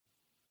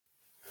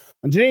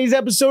On today's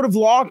episode of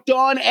Locked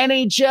On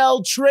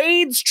NHL,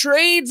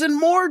 trades, and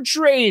more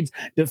trades.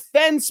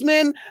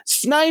 Defensemen,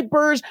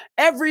 snipers,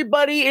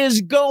 everybody is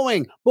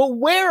going. But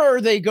where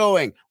are they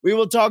going? We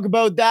will talk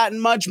about that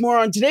and much more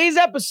on today's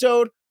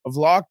episode of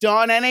Locked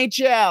On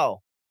NHL.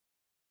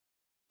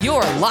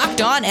 You're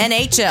Locked On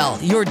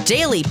NHL, your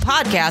daily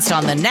podcast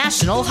on the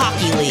National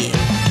Hockey League.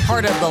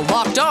 Part of the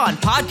Locked On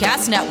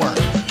Podcast Network,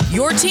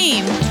 your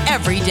team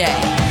every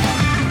day.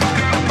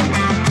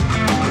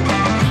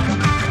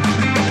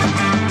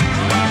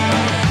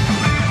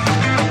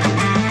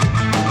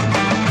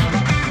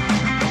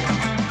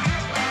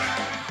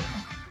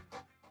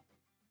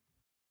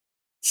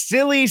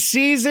 Silly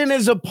season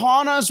is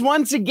upon us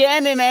once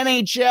again in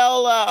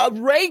NHL, a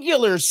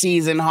regular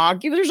season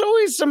hockey. There's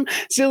always some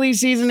silly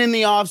season in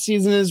the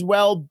offseason as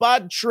well,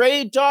 but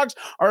trade talks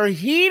are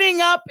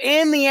heating up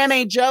in the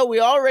NHL. We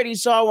already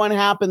saw one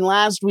happen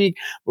last week,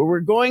 but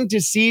we're going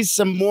to see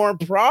some more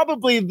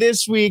probably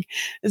this week,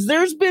 as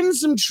there's been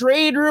some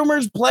trade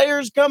rumors,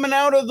 players coming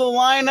out of the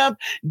lineup.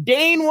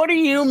 Dane, what are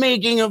you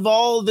making of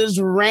all this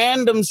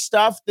random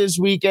stuff this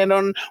weekend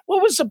on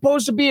what was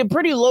supposed to be a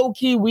pretty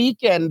low-key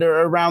weekend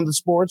around the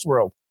sports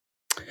world?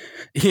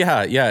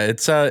 Yeah.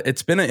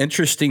 It's been an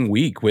interesting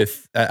week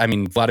with,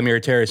 Vladimir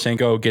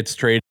Tarasenko gets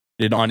traded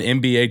on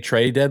NBA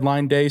trade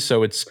deadline day.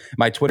 So it's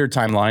my Twitter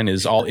timeline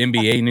is all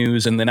NBA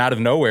news. And then out of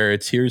nowhere,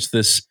 it's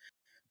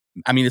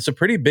a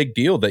pretty big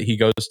deal that he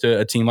goes to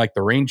a team like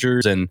the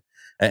Rangers. And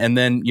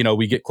then,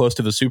 we get close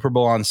to the Super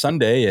Bowl on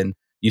Sunday and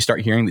you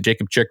start hearing that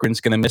Jakob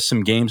Chychrun's going to miss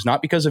some games,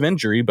 not because of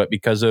injury, but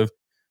because of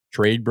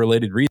trade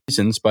related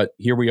reasons. But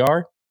here we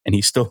are. And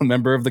he's still a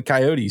member of the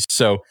Coyotes.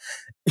 So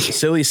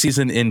silly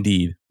season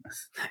indeed.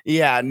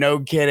 Yeah, no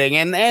kidding.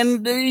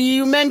 And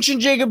you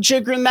mentioned Jakob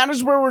Chychrun. That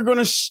is where we're going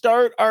to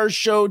start our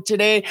show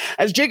today,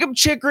 as Jakob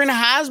Chychrun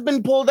has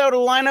been pulled out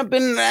of lineup.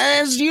 And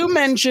as you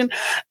mentioned,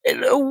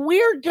 a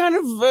weird kind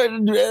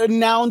of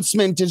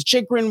announcement is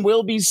Chychrun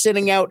will be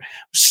sitting out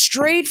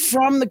straight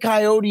from the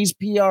Coyotes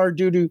PR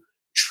due to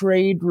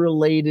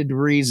trade-related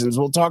reasons.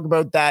 We'll talk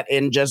about that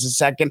in just a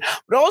second.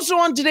 But also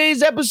on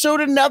today's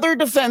episode, another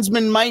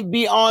defenseman might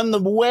be on the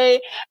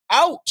way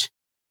out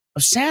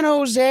of San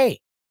Jose.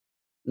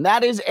 And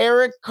that is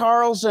Erik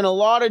Karlsson. A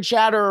lot of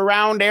chatter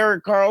around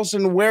Erik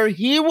Karlsson, where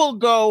he will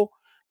go.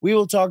 We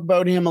will talk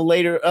about him a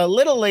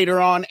little later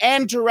on.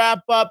 And to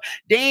wrap up,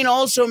 Dane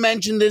also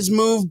mentioned this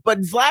move, but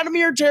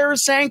Vladimir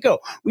Tarasenko.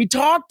 We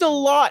talked a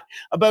lot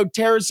about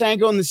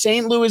Tarasenko and the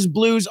St. Louis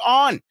Blues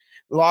on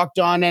Locked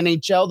On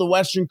NHL, the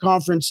Western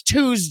Conference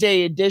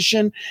Tuesday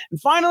edition.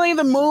 And finally,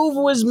 the move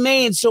was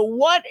made. So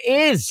what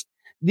is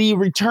the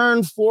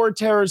return for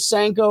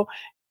Tarasenko,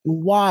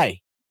 and why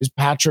is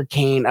Patrick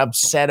Kane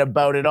upset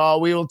about it all?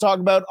 We will talk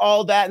about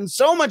all that and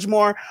so much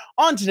more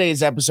on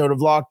today's episode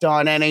of Locked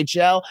On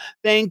NHL.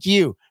 Thank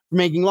you for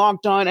making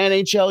Locked On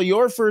NHL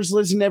your first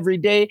listen every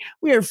day.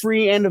 We are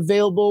free and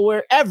available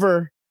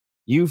wherever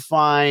you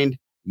find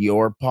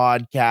your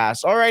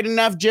podcast. All right,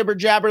 enough jibber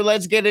jabber.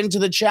 Let's get into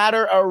the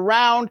chatter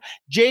around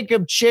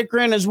Jakob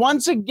Chychrun, as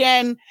once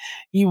again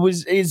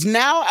is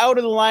now out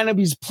of the lineup.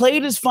 He's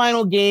played his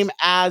final game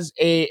as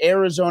an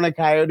Arizona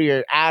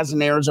Coyote.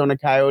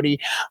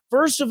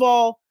 First of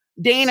all,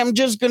 Dane,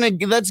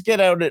 let's get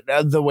out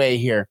of the way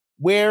here.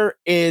 Where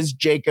is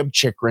Jakob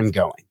Chychrun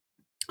going?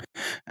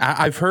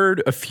 I've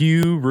heard a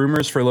few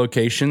rumors for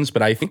locations,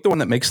 but I think the one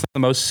that makes the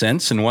most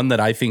sense and one that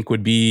I think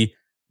would be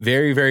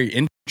very, very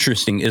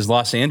interesting is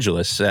Los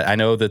Angeles. I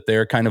know that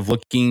they're kind of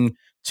looking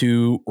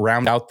to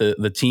round out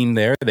the team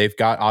there. They've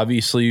got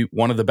obviously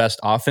one of the best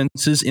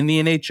offenses in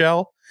the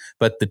NHL,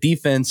 but the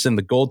defense and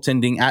the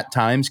goaltending at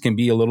times can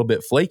be a little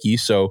bit flaky.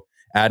 So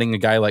adding a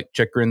guy like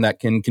Chychrun that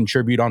can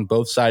contribute on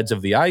both sides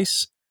of the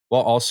ice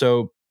while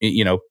also,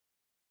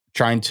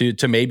 trying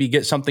to maybe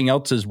get something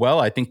else as well,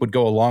 I think would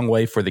go a long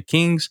way for the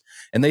Kings.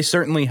 And they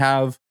certainly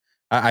have,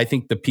 I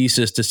think, the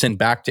pieces to send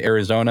back to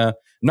Arizona.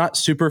 Not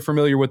super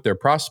familiar with their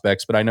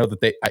prospects, but I know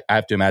that I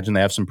have to imagine they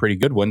have some pretty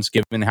good ones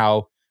given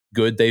how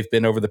good they've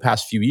been over the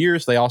past few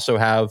years. They also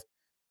have,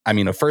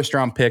 a first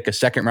round pick, a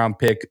second round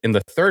pick. In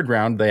the third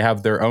round, they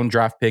have their own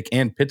draft pick,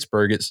 and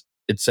Pittsburgh,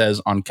 it says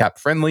on Cap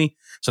Friendly.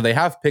 So they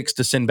have picks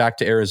to send back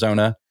to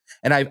Arizona.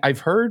 And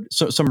I've heard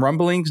some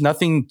rumblings,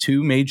 nothing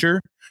too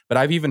major, but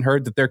I've even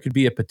heard that there could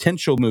be a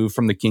potential move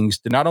from the Kings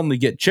to not only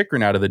get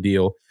Chychrun out of the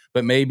deal,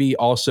 but maybe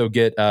also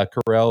get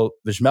Karel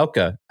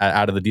Vejmelka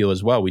out of the deal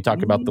as well. We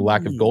talked about the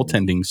lack of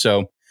goaltending.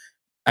 So,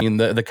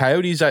 the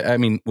Coyotes,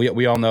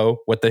 we all know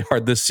what they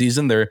are this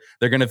season. They're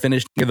going to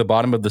finish near the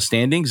bottom of the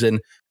standings, and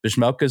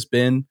Vejmelka's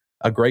been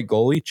a great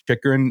goalie.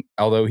 Chychrun,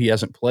 although he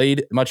hasn't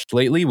played much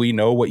lately, we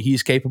know what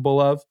he's capable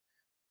of.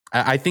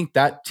 I think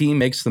that team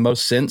makes the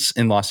most sense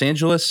in Los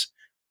Angeles.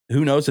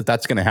 Who knows if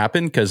that's going to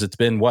happen, because it's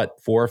been, 4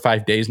 or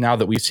 5 days now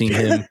that we've seen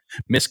him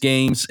miss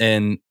games,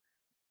 and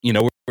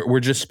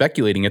we're just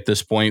speculating at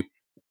this point.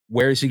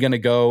 Where is he going to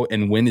go,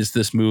 and when is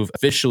this move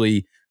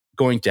officially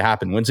going to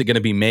happen? When's it going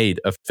to be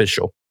made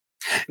official?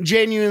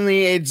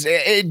 Genuinely,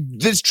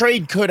 this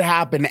trade could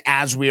happen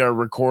as we are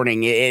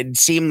recording. It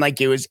seemed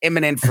like it was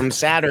imminent from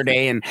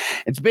Saturday, and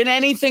it's been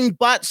anything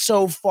but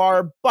so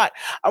far. But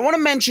I want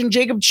to mention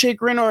Jakob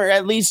Chychrun, or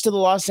at least to the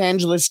Los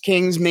Angeles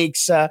Kings,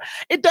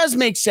 it does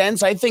make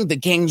sense. I think the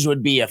Kings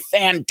would be a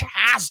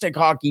fantastic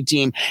hockey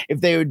team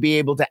if they would be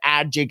able to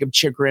add Jakob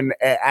Chychrun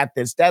at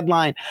this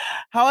deadline.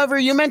 However,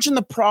 you mentioned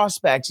the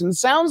prospects, and it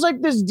sounds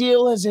like this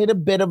deal has hit a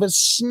bit of a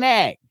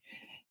snag.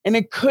 And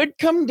it could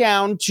come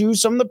down to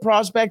some of the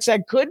prospects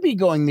that could be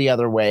going the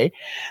other way,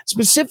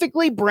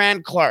 specifically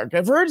Brandt Clarke.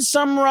 I've heard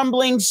some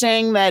rumblings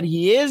saying that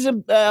he is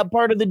a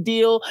part of the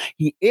deal.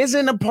 He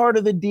isn't a part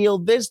of the deal,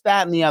 this,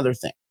 that, and the other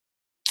thing.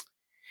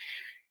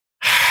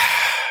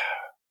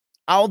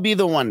 I'll be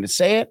the one to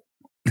say it.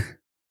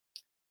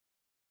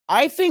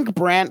 I think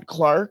Brandt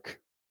Clarke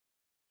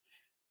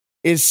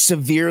is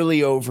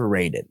severely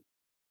overrated.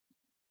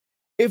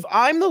 If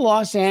I'm the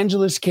Los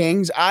Angeles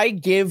Kings, I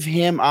give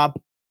him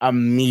up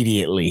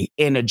immediately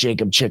in a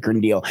Jakob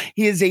Chychrun deal.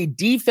 He is a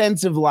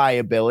defensive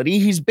liability.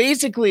 He's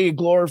basically a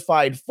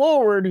glorified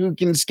forward who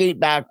can skate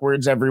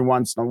backwards every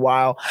once in a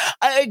while.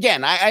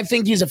 I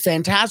think he's a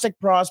fantastic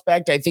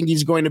prospect. I think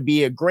he's going to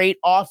be a great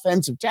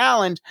offensive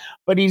talent,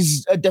 but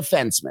he's a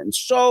defenseman.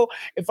 So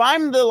if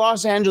I'm the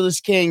Los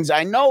Angeles Kings,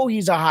 I know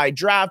he's a high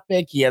draft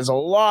pick. He has a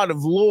lot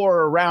of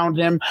lore around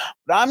him,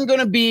 but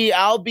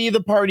I'll be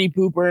the party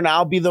pooper, and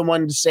I'll be the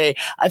one to say,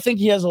 I think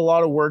he has a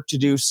lot of work to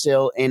do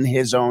still in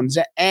his own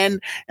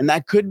end, and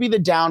that could be the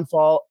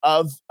downfall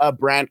of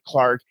Brandt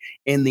Clarke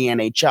in the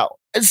NHL.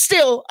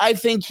 Still, I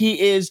think he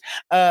is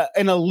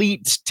an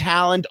elite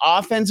talent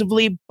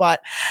offensively, but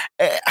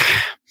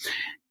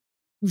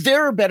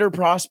there are better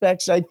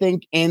prospects, I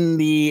think, in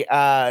the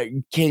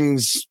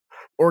Kings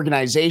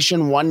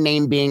organization, one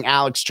name being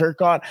Alex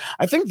Turcotte.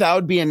 I think that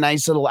would be a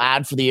nice little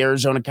ad for the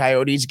Arizona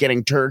Coyotes,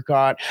 getting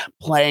Turcotte,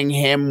 playing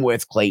him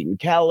with Clayton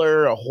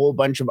Keller, a whole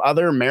bunch of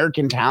other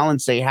American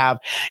talents they have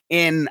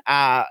in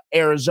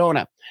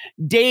Arizona.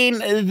 Dane,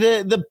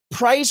 the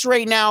price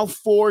right now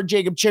for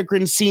Jakob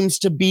Chychrun seems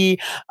to be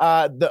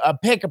a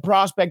pick, a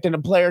prospect, and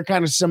a player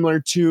kind of similar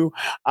to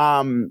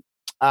Bo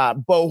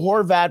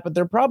Horvat, but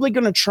they're probably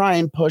going to try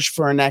and push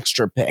for an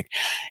extra pick.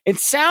 It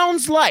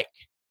sounds like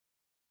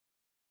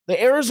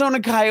the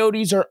Arizona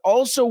Coyotes are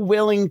also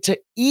willing to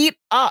eat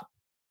up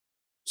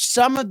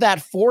some of that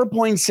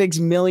 $4.6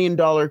 million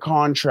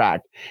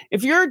contract.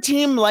 If you're a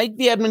team like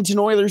the Edmonton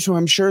Oilers, who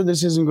I'm sure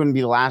this isn't going to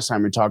be the last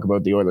time we talk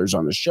about the Oilers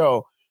on the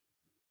show,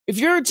 if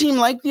you're a team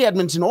like the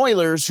Edmonton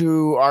Oilers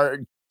who are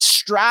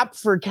strapped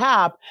for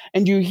cap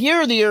and you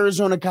hear the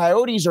Arizona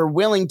Coyotes are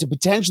willing to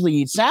potentially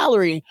eat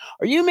salary,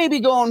 are you maybe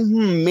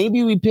going,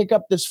 maybe we pick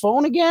up this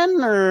phone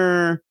again,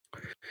 or?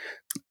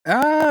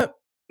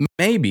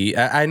 Maybe.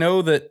 I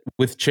know that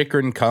with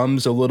Chychrun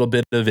comes a little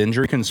bit of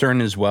injury concern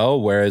as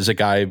well, whereas a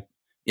guy,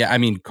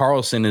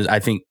 Karlsson is, I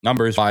think,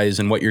 numbers-wise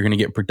and what you're going to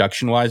get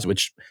production-wise,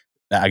 which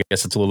I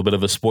guess it's a little bit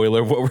of a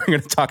spoiler of what we're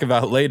going to talk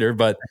about later,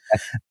 but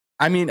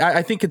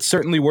I think it's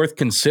certainly worth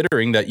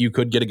considering that you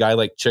could get a guy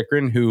like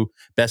Chychrun who,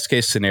 best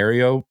case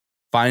scenario,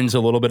 finds a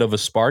little bit of a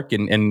spark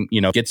and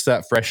gets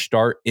that fresh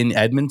start in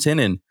Edmonton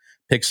and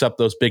picks up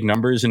those big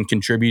numbers and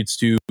contributes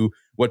to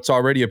what's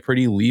already a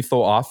pretty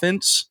lethal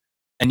offense.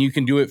 And you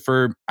can do it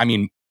for,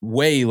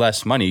 way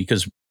less money,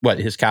 because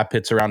his cap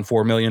hits around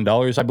 $4 million,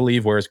 I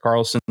believe, whereas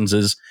Karlsson's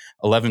is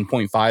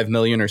 $11.5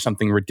 million or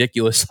something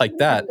ridiculous like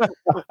that.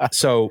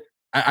 So,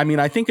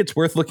 I think it's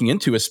worth looking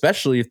into,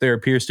 especially if there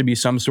appears to be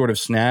some sort of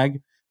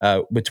snag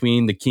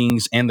between the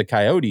Kings and the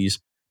Coyotes.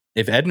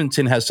 If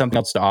Edmonton has something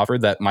else to offer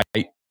that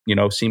might,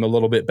 seem a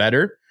little bit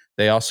better,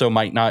 they also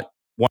might not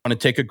want to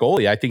take a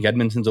goalie. I think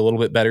Edmonton's a little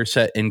bit better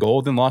set in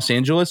goal than Los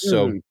Angeles.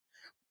 So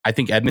I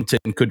think Edmonton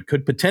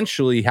could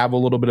potentially have a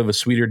little bit of a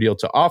sweeter deal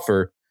to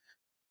offer,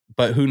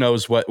 but who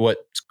knows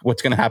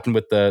what's going to happen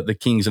with the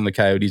Kings and the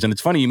Coyotes. And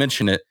it's funny you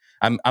mention it.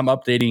 I'm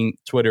updating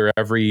Twitter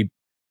every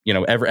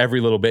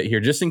little bit here,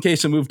 just in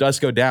case a move does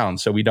go down,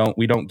 so we don't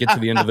get to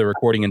the end of the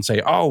recording and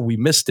say, oh, we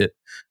missed it.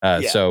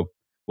 So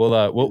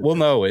we'll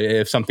know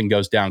if something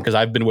goes down, because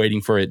I've been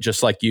waiting for it,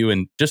 just like you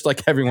and just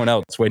like everyone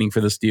else waiting for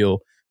this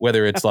deal,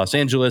 whether it's Los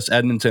Angeles,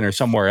 Edmonton, or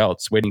somewhere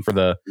else, waiting for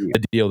the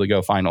deal to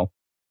go final.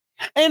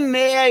 And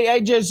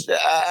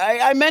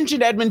I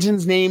mentioned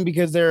Edmonton's name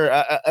because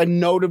they're a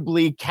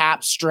notably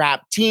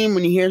cap-strapped team.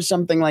 When you hear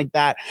something like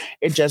that,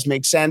 it just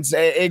makes sense.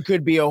 It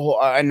could be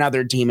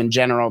another team in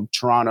general,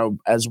 Toronto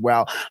as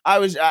well.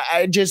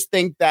 I just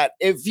think that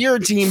if you're a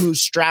team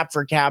who's strapped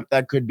for cap,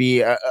 that could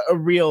be a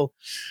real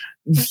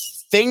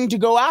thing to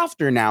go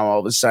after now all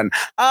of a sudden.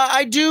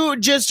 I do,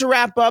 just to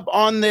wrap up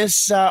on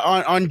this,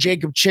 on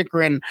Jakob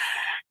Chychrun.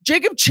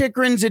 Jakob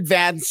Chychrun's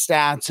advanced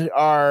stats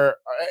are,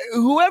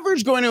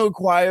 whoever's going to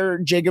acquire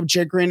Jakob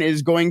Chychrun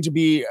is going to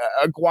be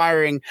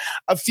acquiring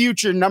a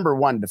future number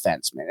one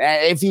defenseman.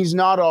 If he's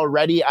not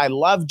already, I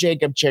love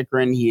Jakob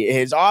Chychrun.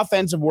 His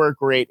offensive work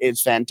rate is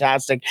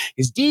fantastic.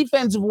 His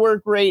defensive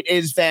work rate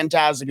is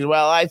fantastic as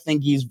well. I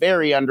think he's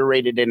very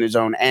underrated in his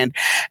own end.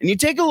 And you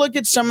take a look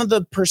at some of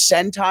the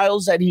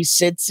percentiles that he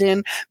sits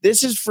in.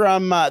 This is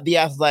from The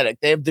Athletic.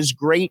 They have this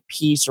great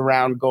piece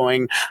around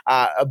going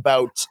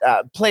about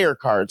player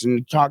cards, and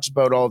it talks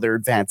about all their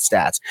advanced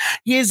stats.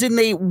 He is in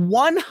the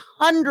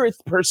 100th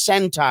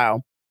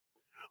percentile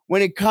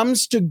when it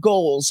comes to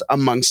goals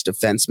amongst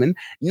defensemen,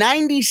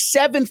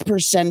 97th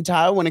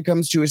percentile when it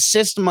comes to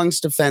assists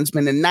amongst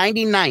defensemen, and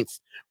 99th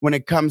when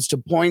it comes to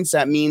points.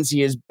 That means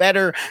he is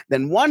better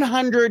than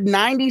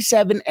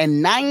 197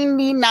 and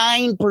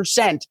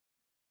 99%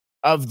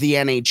 of the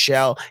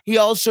NHL. He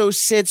also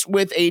sits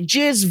with a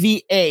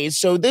GSVA.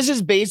 So this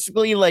is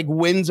basically like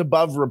wins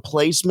above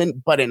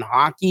replacement, but in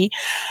hockey.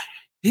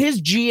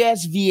 His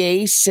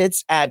GSVA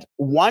sits at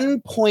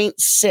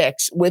 1.6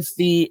 with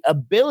the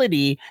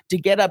ability to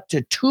get up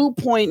to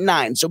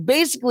 2.9. So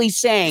basically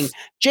saying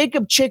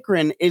Jakob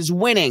Chychrun is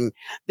winning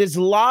this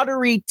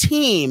lottery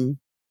team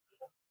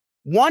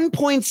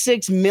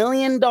 $1.6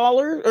 million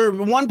or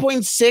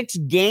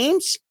 1.6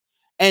 games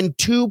and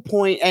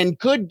and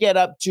could get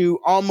up to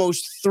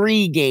almost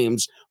 3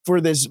 games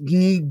for this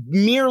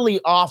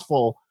merely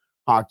awful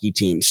hockey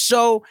team.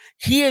 So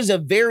he is a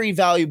very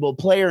valuable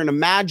player, and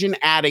imagine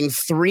adding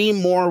 3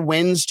 more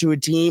wins to a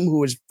team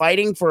who is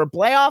fighting for a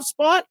playoff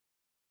spot.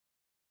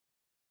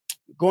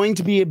 Going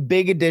to be a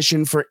big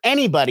addition for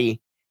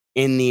anybody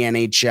in the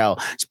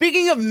NHL.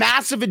 Speaking of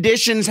massive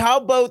additions, how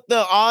about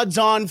the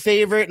odds-on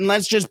favorite, and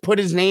let's just put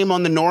his name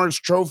on the Norris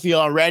Trophy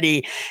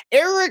already,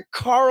 Erik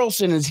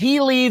Karlsson, as he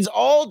leads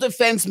all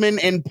defensemen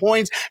in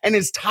points and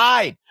is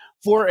tied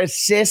for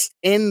assists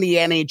in the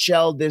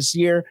NHL this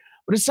year.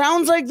 But it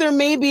sounds like there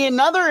may be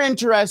another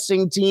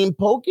interesting team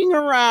poking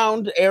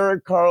around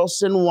Erik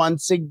Karlsson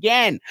once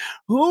again.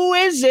 Who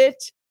is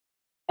it,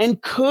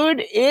 and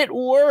could it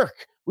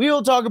work? We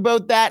will talk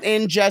about that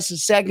in just a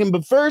second.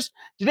 But first,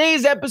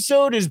 today's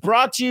episode is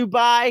brought to you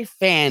by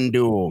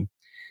FanDuel.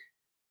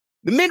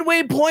 The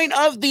midway point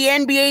of the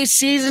NBA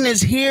season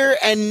is here,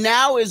 and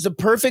now is the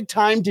perfect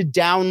time to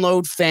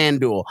download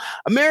FanDuel,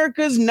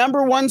 America's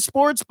 #1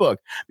 sportsbook,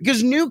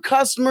 because new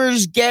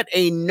customers get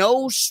a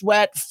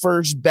no-sweat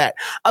first bet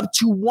up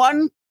to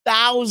 $1,000.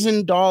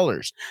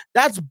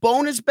 That's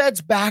bonus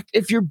bets back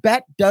if your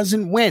bet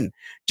doesn't win.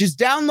 Just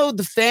download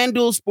the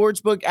FanDuel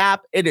Sportsbook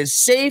app. It is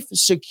safe,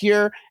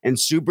 secure, and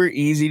super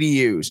easy to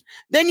use.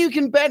 Then you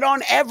can bet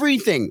on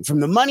everything from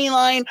the money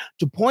line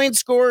to point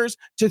scores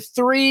to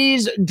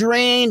threes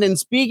drained. And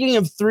speaking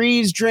of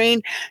threes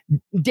drained,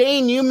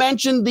 Dane, you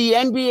mentioned the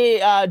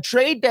NBA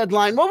trade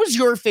deadline. What was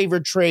your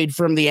favorite trade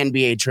from the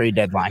NBA trade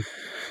deadline?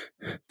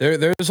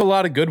 There's a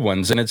lot of good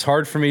ones, and it's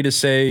hard for me to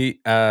say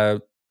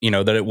that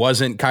it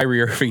wasn't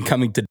Kyrie Irving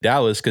coming to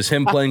Dallas, because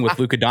him playing with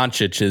Luka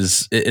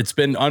Doncic it's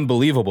been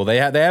unbelievable. They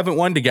haven't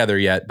won together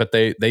yet, but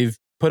they've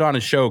put on a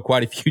show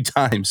quite a few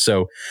times.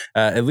 So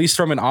at least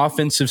from an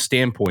offensive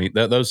standpoint,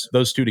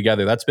 those two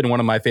together, that's been one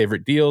of my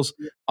favorite deals.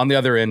 On the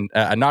other end,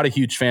 I'm not a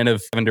huge fan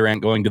of Kevin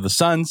Durant going to the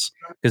Suns,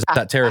 because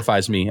that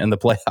terrifies me in the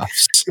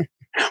playoffs.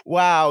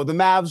 Wow, the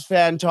Mavs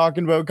fan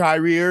talking about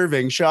Kyrie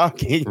Irving.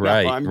 Shocking.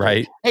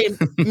 Right. Hey,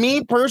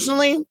 me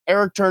personally,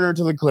 Eric Turner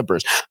to the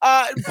Clippers.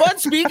 But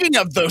speaking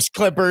of those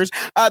Clippers,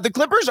 the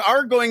Clippers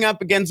are going up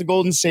against the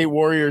Golden State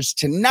Warriors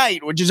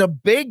tonight, which is a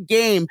big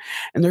game,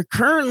 and they're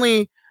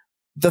currently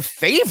the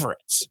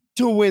favorites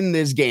to win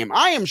this game.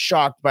 I am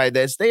shocked by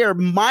this. They are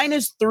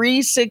minus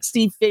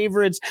 360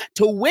 favorites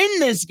to win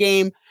this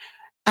game,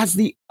 as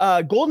the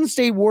Golden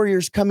State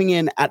Warriors coming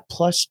in at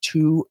plus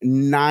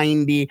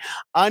 290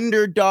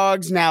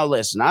 underdogs. Now,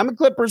 listen, I'm a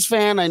Clippers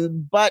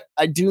fan, but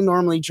I do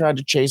normally try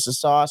to chase the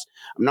sauce.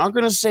 I'm not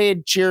going to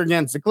say cheer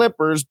against the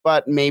Clippers,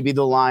 but maybe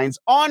the lines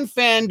on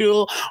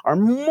FanDuel are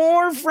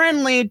more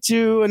friendly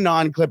to a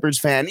non-Clippers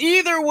fan.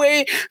 Either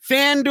way,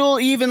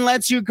 FanDuel even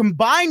lets you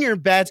combine your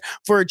bets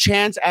for a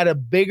chance at a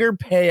bigger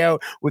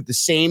payout with the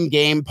same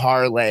game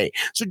parlay.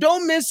 So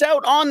don't miss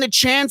out on the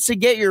chance to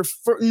get your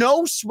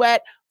no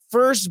sweat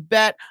first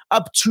bet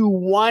up to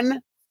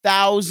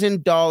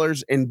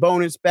 $1,000 in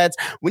bonus bets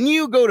when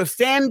you go to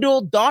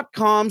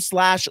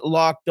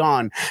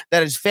FanDuel.com/lockedon.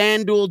 That is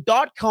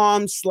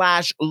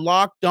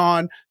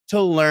FanDuel.com/lockedon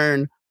to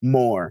learn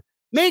more.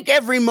 Make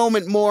every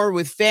moment more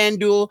with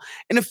FanDuel,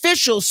 an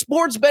official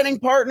sports betting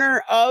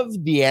partner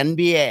of the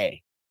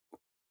NBA.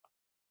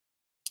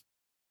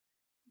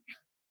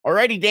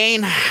 Alrighty,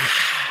 Dane.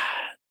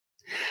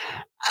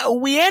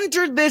 We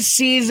entered this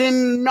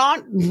season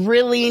not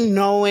really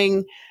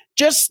knowing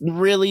just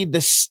really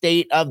the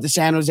state of the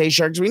San Jose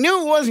Sharks. We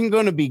knew it wasn't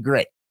going to be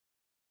great,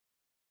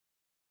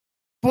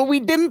 but we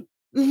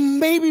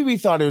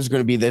thought it was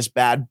going to be this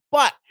bad.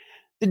 But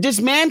the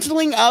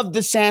dismantling of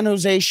the San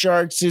Jose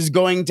Sharks is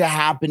going to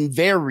happen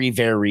very,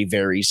 very,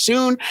 very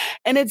soon.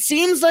 And it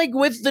seems like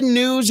with the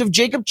news of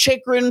Jakob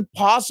Chychrun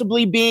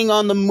possibly being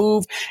on the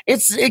move,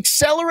 it's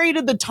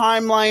accelerated the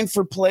timeline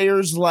for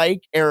players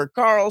like Erik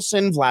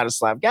Karlsson,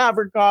 Vladislav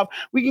Gavrikov.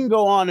 We can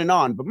go on and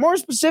on, but more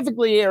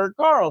specifically, Erik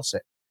Karlsson.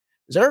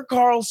 Erik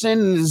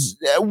Karlsson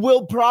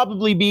will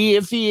probably be,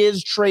 if he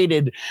is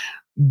traded,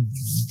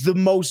 the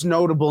most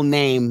notable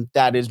name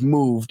that is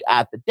moved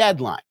at the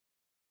deadline.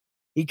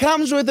 He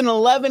comes with an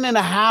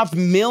 $11.5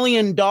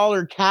 million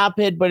cap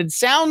hit, but it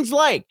sounds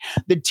like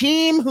the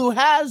team who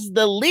has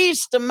the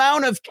least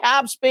amount of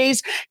cap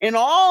space in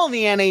all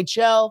the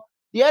NHL,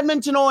 the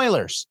Edmonton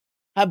Oilers,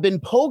 have been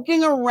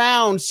poking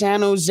around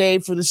San Jose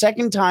for the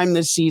second time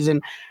this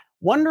season,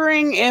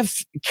 wondering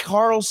if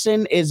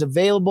Karlsson is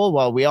available.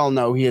 Well, we all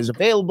know he is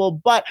available,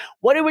 but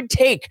what it would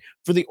take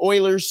for the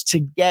Oilers to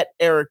get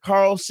Erik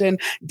Karlsson.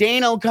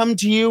 Dane, I'll come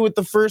to you with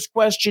the first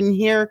question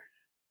here.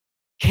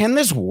 Can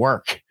this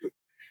work?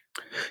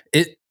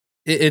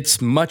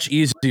 It's much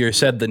easier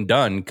said than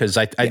done, because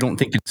I don't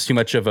think it's too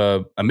much of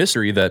a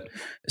mystery that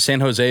San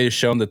Jose has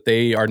shown that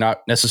they are not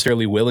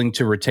necessarily willing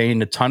to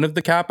retain a ton of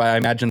the cap. I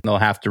imagine they'll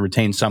have to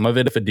retain some of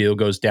it if a deal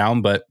goes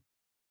down, but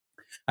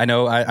I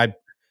know I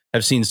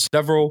have seen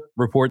several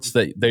reports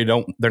that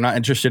they're not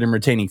interested in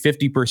retaining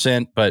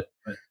 50%, but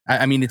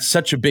I mean, it's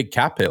such a big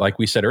cap hit, like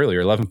we said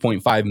earlier,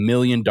 $11.5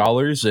 million.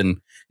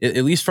 And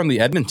at least from the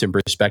Edmonton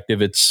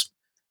perspective, it's,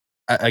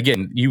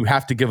 again, you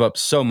have to give up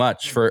so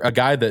much for a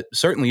guy that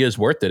certainly is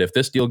worth it. If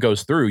this deal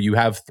goes through, you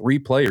have 3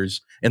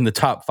 players in the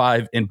top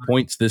 5 in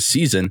points this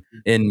season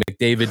in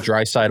McDavid,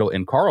 Draisaitl,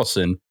 and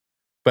Karlsson,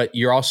 but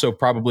you're also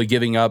probably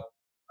giving up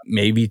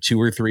maybe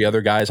 2 or 3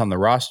 other guys on the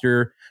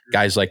roster,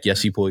 guys like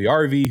Jesse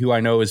Puljujarvi, who I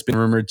know has been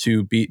rumored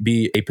to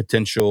be a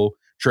potential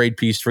trade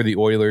piece for the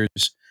Oilers.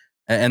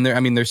 And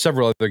there's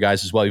several other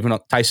guys as well, even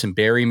Tyson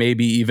Barrie,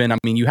 maybe even. I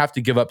mean, you have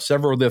to give up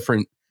several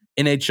different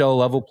NHL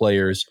level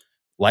players,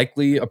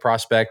 likely a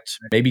prospect,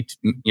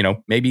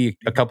 maybe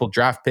a couple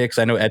draft picks.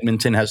 I know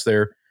Edmonton has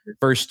their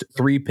first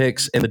 3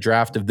 picks in the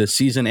draft of this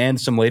season and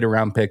some later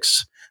round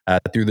picks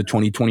through the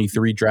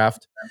 2023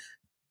 draft.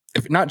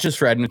 If not just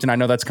for Edmonton, I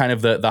know that's kind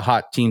of the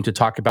hot team to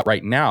talk about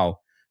right now.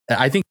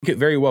 I think it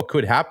very well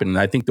could happen. And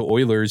I think the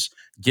Oilers,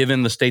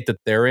 given the state that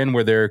they're in,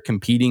 where they're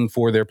competing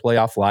for their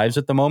playoff lives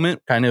at the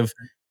moment, kind of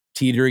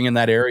teetering in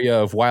that area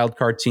of wild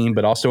card team,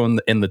 but also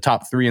in the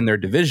top 3 in their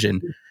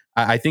division,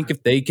 I think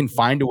if they can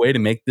find a way to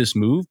make this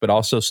move, but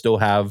also still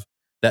have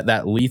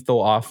that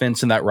lethal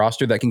offense and that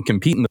roster that can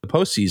compete in the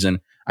postseason,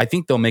 I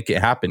think they'll make it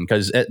happen.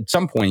 Because at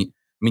some point,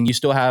 I mean, you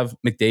still have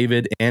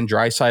McDavid and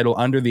Draisaitl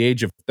under the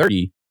age of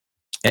 30,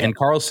 and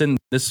Karlsson,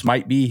 this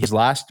might be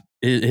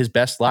his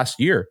best last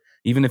year,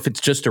 even if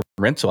it's just a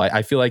rental.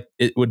 I feel like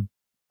it would,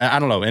 I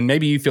don't know, and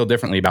maybe you feel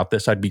differently about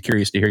this. I'd be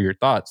curious to hear your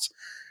thoughts.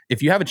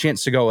 If you have a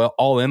chance to go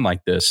all in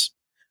like this,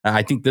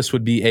 I think this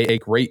would be a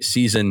great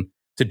season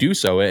to do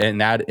so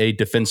and add a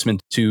defenseman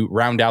to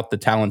round out the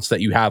talents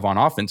that you have on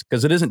offense,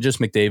 because it isn't just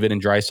McDavid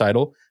and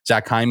Draisaitl.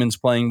 Zach Hyman's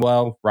playing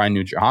well, Ryan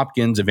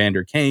Nugent-Hopkins,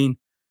 Evander Kane.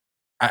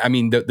 I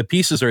mean, the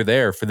pieces are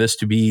there for this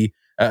to be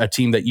a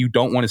team that you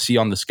don't want to see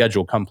on the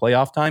schedule come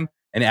playoff time,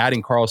 and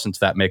adding Karlsson to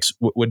that mix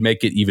would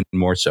make it even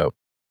more so.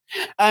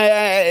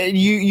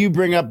 You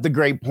bring up the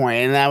great point,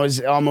 and that was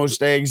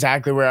almost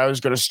exactly where I was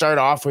going to start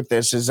off with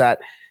this, is that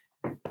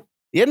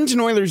the Edmonton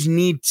Oilers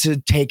need to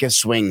take a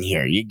swing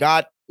here. You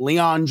got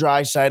Leon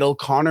Draisaitl,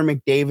 Connor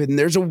McDavid, and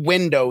there's a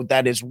window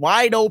that is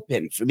wide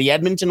open for the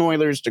Edmonton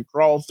Oilers to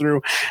crawl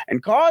through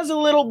and cause a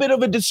little bit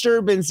of a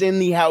disturbance in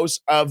the house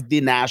of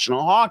the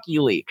National Hockey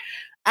League,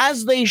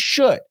 as they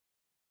should.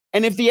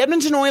 And if the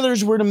Edmonton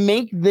Oilers were to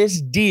make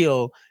this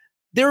deal,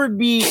 there would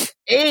be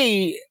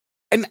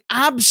an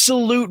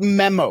absolute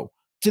memo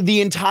to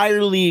the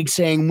entire league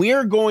saying, we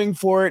are going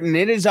for it, and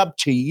it is up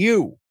to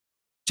you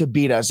to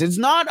beat us. It's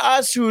not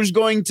us who's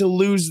going to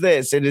lose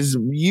this. It is,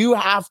 you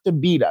have to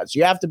beat us.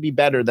 You have to be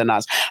better than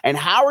us. And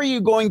how are you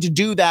going to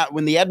do that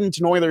when the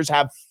Edmonton Oilers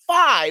have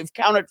 5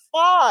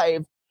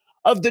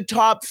 of the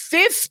top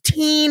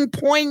 15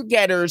 point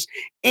getters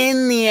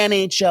in the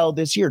NHL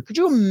this year? Could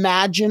you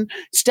imagine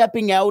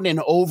stepping out in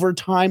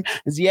overtime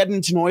as the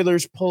Edmonton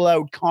Oilers pull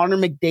out Connor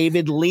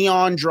McDavid,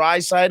 Leon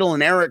Draisaitl,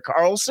 and Erik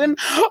Karlsson?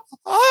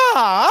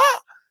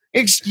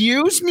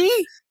 Excuse me?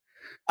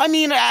 I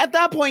mean, at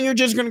that point, you're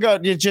just going to go,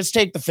 just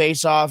take the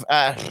face off.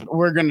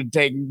 We're going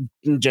to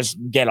just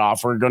get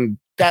off. We're going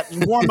to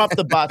warm up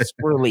the bus.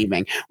 We're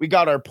leaving. We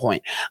got our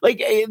point.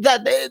 Like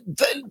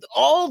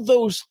all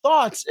those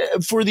thoughts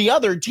for the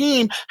other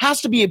team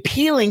has to be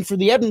appealing for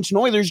the Edmonton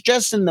Oilers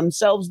just in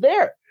themselves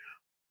there.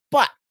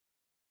 But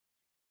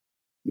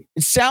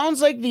it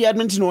sounds like the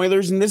Edmonton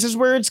Oilers, and this is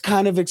where it's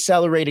kind of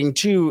accelerating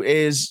too,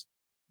 is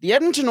the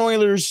Edmonton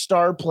Oilers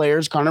star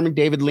players, Connor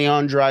McDavid,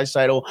 Leon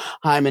Draisaitl,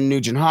 Hyman,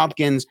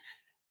 Nugent-Hopkins,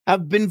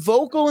 have been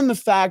vocal in the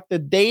fact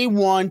that they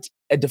want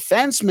a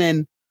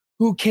defenseman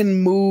who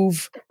can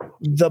move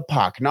the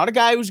puck. Not a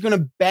guy who's going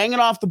to bang it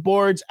off the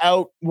boards,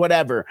 out,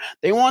 whatever.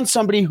 They want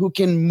somebody who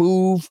can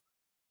move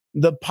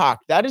the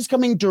puck. That is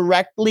coming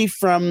directly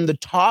from the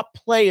top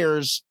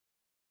players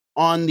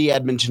on the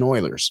Edmonton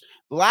Oilers.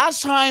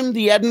 Last time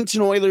the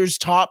Edmonton Oilers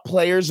top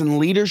players and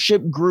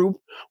leadership group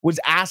was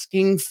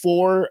asking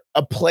for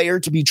a player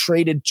to be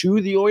traded to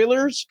the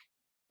Oilers,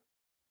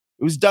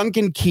 it was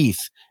Duncan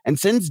Keith. And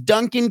since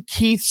Duncan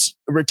Keith's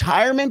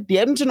retirement, the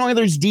Edmonton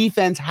Oilers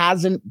defense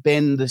hasn't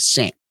been the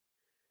same.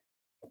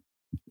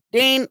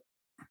 Dane,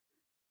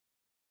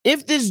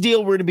 if this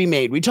deal were to be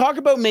made, we talk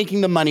about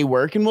making the money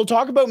work, and we'll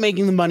talk about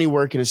making the money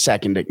work in a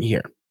second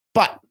here.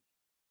 But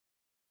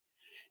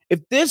If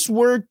this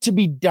were to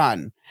be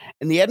done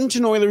and the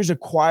Edmonton Oilers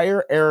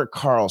acquire Erik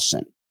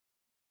Karlsson,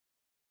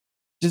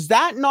 does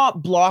that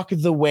not block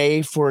the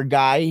way for a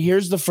guy?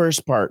 Here's the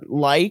first part,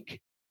 like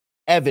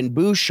Evan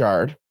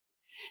Bouchard.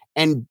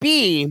 And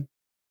B,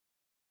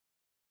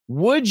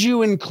 would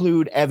you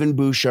include Evan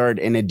Bouchard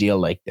in a deal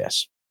like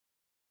this?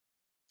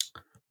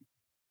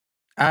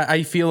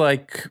 I feel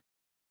like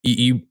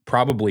you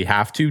probably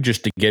have to,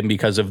 just again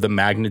because of the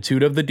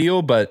magnitude of the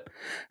deal. But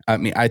I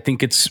mean, I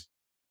think it's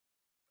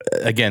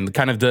again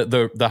kind of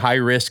the high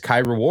risk, high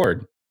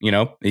reward. You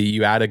know,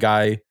 you add a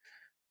guy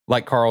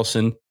like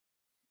Karlsson,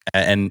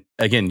 and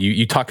again,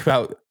 you talk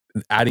about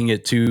adding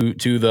it to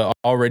the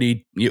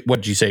already, what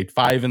did you say,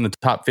 5 in the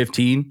top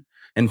 15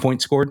 in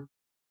points scored?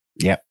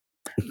 Yep.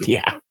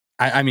 Yeah.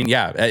 I mean,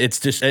 yeah, it's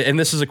just, and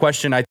this is a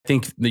question I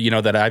think that, you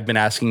know, that I've been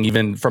asking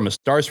even from a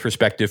Stars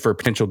perspective for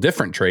potential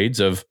different trades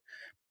of,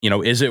 you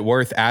know, is it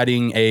worth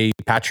adding a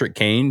Patrick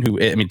Kane,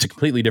 who, I mean, it's a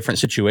completely different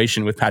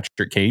situation with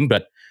Patrick Kane,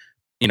 but,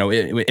 you know,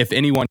 if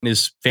anyone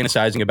is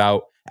fantasizing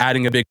about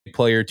adding a big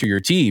player to your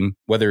team,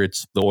 whether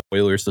it's the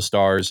Oilers, the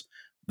Stars,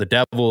 the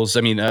Devils,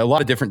 I mean, a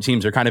lot of different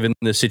teams are kind of in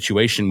this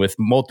situation with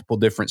multiple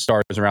different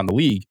stars around the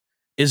league.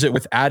 Is it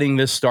worth adding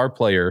this star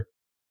player?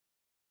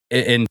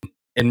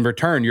 In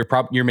return,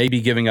 you're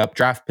maybe giving up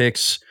draft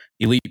picks,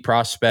 elite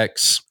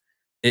prospects.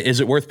 Is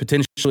it worth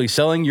potentially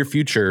selling your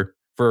future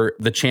for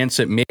the chance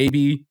at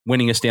maybe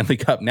winning a Stanley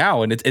Cup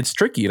now? And it's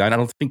tricky. And I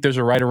don't think there's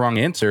a right or wrong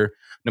answer,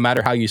 no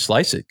matter how you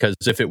slice it. Because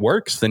if it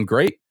works, then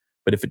great.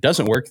 But if it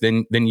doesn't work,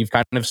 then you've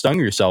kind of stung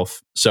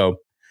yourself. So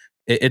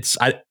it's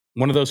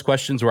one of those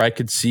questions where I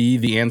could see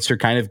the answer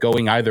kind of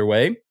going either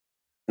way.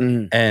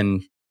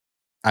 And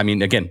I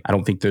mean, again, I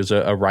don't think there's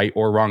a right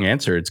or wrong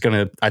answer.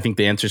 I think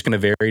the answer is going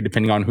to vary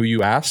depending on who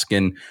you ask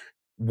and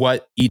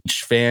what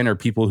each fan or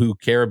people who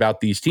care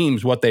about these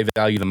teams, what they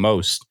value the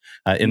most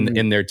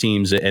in their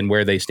teams and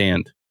where they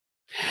stand.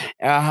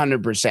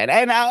 100%.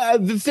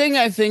 And the thing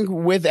I think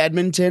with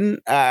Edmonton,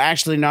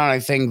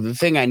 the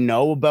thing I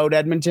know about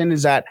Edmonton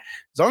is that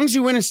as long as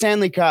you win a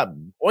Stanley Cup,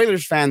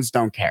 Oilers fans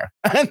don't care.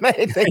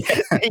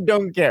 they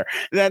don't care.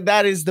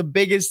 That is the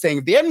biggest thing.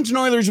 If the Edmonton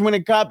Oilers win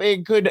a cup,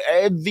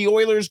 the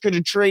Oilers could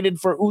have traded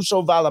for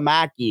Uso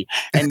Valimaki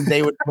and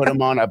they would put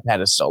him on a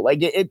pedestal.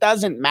 Like it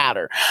doesn't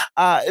matter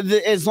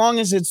as long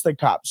as it's the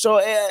cup.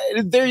 So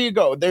there you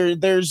go.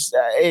 There's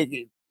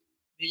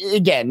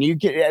again,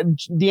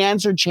 the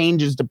answer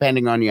changes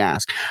depending on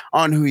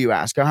who you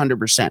ask,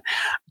 100%.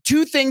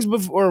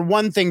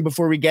 One thing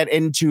before we get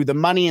into the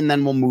money, and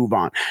then we'll move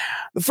on.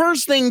 The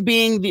first thing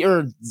being the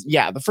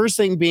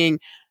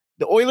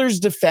Oilers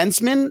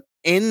defenseman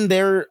in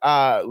their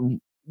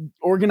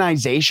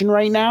organization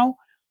right now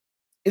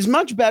is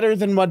much better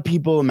than what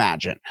people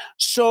imagine.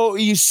 So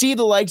you see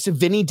the likes of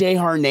Vinny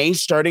Desharnais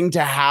starting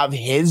to have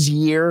his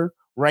year.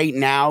 Right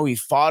now, he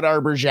fought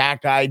Arber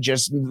Xhekaj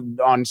just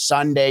on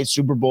Sunday,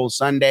 Super Bowl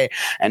Sunday.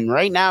 And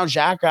right now,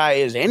 Xhekaj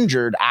is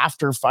injured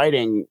after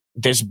fighting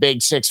this big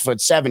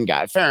 6'7"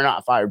 guy. Fair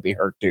enough. I would be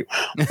hurt too.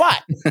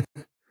 But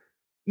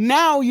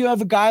now you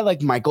have a guy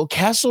like Michael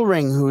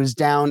Kesselring, who is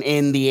down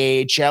in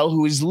the AHL,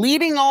 who is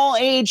leading all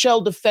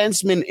AHL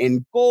defensemen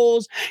in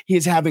goals. He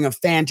is having a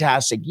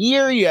fantastic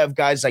year. You have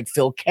guys like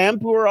Phil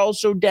Kemp, who are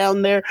also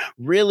down there,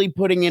 really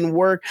putting in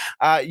work.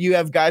 You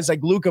have guys like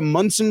Luka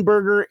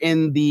Munzenberger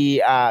in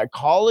the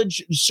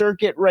college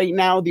circuit right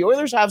now. The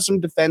Oilers have some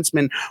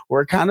defensemen who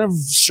are kind of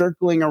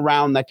circling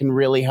around that can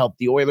really help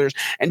the Oilers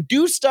and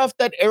do stuff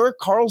that Erik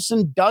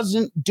Karlsson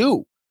doesn't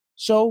do.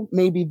 So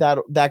maybe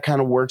that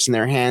kind of works in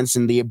their hands,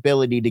 and the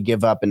ability to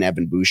give up an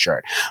Evan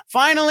Bouchard.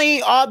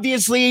 Finally,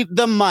 obviously,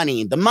 the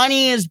money. The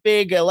money is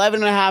big,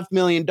 $11.5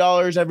 million.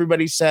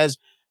 Everybody says,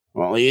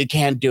 well, you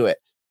can't do it.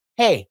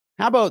 Hey,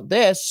 how about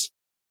this?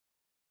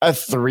 A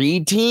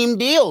 3-team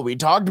deal. We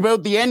talked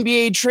about the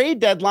NBA trade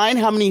deadline,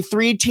 how many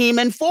 3-team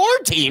and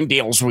 4-team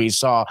deals we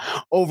saw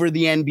over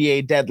the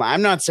NBA deadline.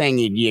 I'm not saying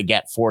you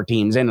get 4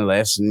 teams into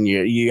this and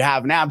you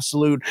have an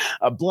absolute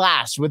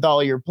blast with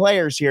all your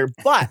players here,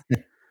 but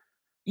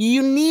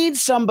you need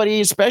somebody,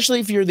 especially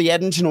if you're the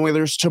Edmonton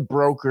Oilers, to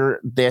broker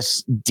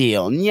this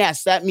deal. And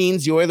yes, that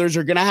means the Oilers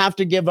are going to have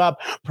to give up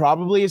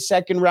probably a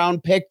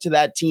second-round pick to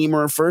that team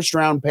or a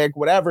first-round pick,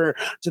 whatever,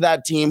 to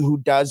that team who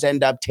does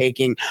end up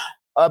taking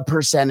a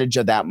percentage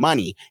of that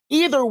money.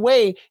 Either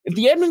way, if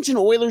the Edmonton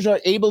Oilers are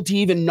able to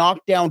even knock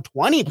down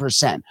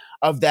 20%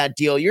 of that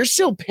deal, you're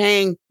still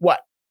paying,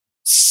 what,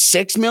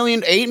 $6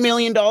 million, $8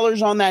 million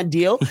on that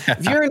deal.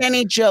 If you're an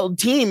NHL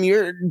team,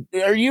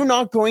 are you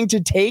not going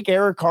to take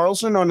Erik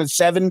Karlsson on a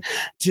 $7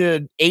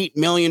 to $8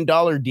 million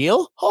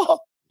deal? Oh,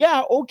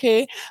 yeah,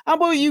 okay. How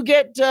about you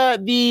get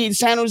the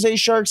San Jose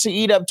Sharks to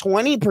eat up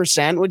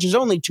 20%, which is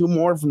only 2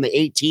 more from the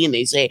 18.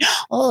 They say,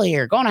 oh,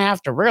 you're going to have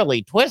to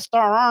really twist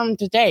our arm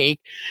to take.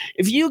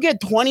 If you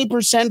get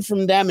 20%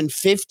 from them and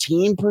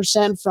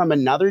 15% from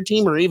another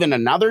team, or even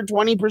another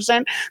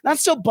 20%, that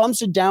still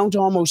bumps it down to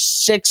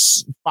almost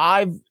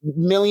 $5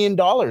 million.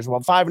 Well,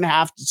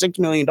 $5.5 to $6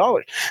 million.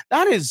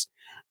 That is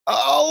a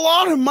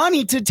lot of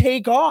money to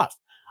take off.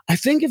 I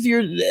think if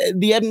you're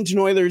the Edmonton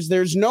Oilers,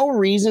 there's no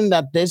reason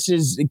that this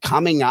is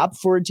coming up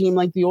for a team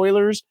like the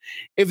Oilers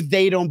if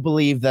they don't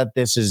believe that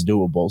this is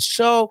doable.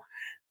 So,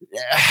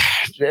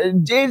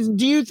 do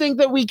you think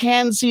that we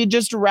can see,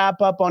 just to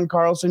wrap up on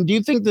Karlsson, do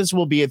you think this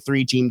will be a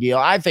 3-team deal?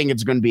 I think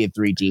it's going to be a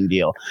 3-team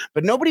deal,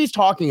 but nobody's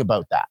talking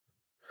about that.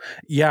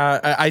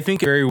 Yeah, I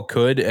think it very well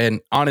could.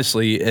 And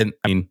honestly, and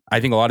I mean,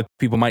 I think a lot of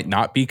people might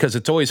not be, because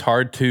it's always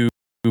hard to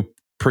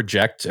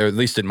project, or at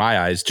least in my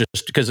eyes,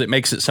 just because it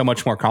makes it so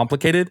much more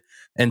complicated.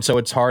 And so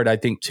it's hard, I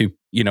think, to,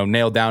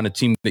 nail down a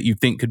team that you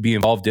think could be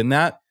involved in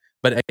that.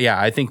 But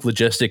yeah, I think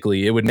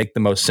logistically it would make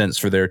the most sense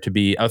for there to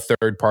be a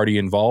third party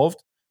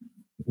involved.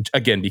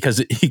 Again,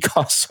 because he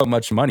costs so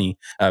much money,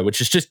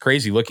 which is just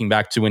crazy looking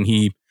back to when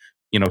he,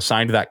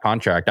 signed that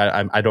contract.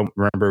 I don't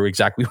remember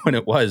exactly when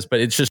it was, but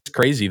it's just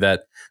crazy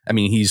that, I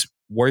mean, he's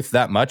worth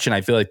that much. And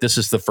I feel like this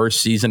is the first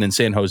season in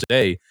San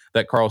Jose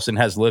that Karlsson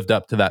has lived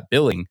up to that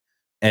billing.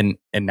 And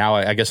now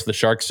I guess the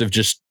Sharks have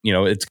just,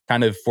 it's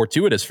kind of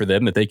fortuitous for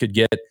them that they could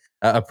get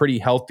a pretty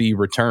healthy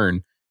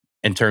return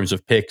in terms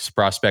of picks,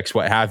 prospects,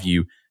 what have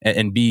you,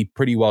 and be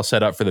pretty well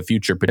set up for the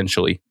future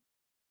potentially.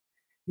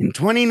 In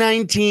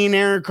 2019,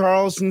 Erik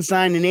Karlsson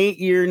signed an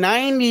 8-year,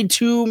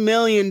 $92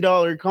 million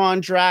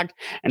contract.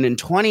 And in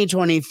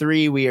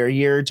 2023, we are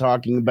here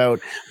talking about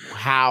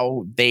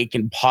how they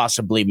can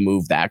possibly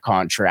move that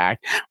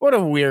contract. What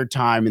a weird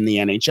time in the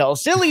NHL.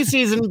 Silly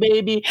season,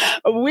 baby.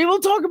 We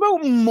will talk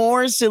about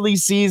more silly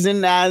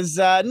season as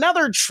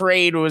another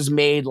trade was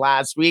made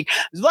last week.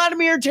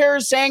 Vladimir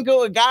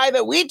Tarasenko, a guy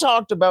that we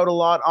talked about a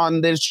lot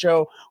on this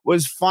show,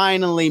 was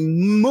finally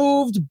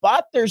moved.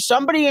 But there's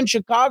somebody in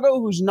Chicago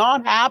who's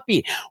not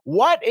happy.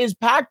 What is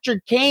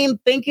Patrick Kane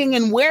thinking,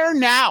 and where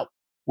now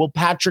will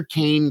Patrick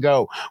Kane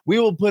go? We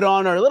will put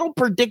on our little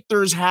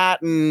predictor's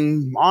hat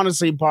and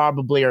honestly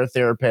probably our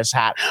therapist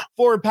hat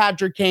for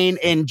Patrick Kane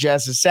in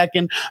just a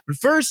second. But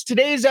first,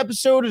 today's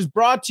episode is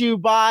brought to you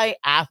by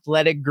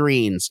Athletic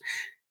Greens.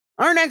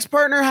 Our next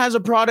partner has a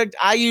product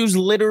I use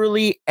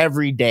literally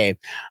every day.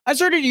 I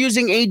started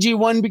using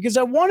AG1 because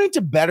I wanted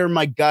to better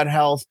my gut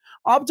health,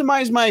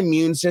 optimize my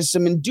immune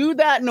system, and do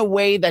that in a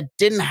way that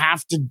didn't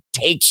have to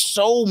take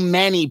so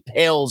many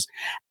pills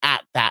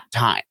at that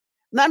time.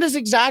 And that is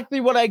exactly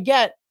what I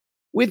get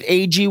with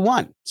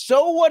AG1.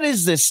 So what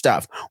is this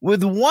stuff?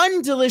 With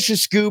one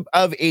delicious scoop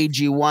of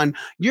AG1,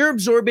 you're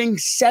absorbing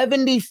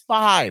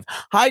 75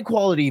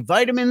 high-quality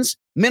vitamins,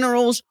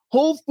 minerals,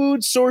 whole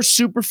food source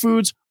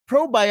superfoods,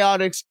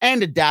 probiotics,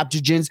 and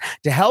adaptogens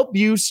to help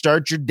you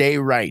start your day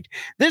right.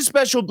 This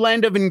special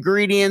blend of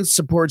ingredients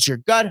supports your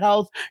gut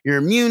health, your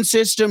immune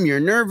system, your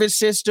nervous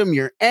system,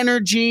 your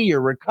energy,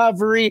 your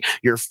recovery,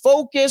 your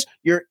focus,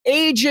 your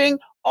aging,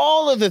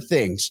 all of the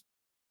things,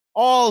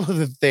 all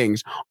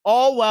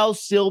while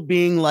still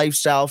being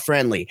lifestyle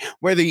friendly.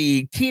 Whether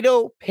you eat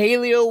keto,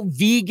 paleo,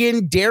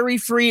 vegan,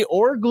 dairy-free,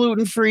 or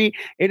gluten-free,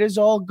 it is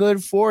all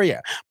good for you.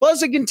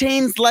 Plus, it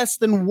contains less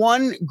than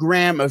 1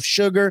 gram of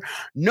sugar,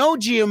 no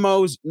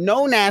GMOs,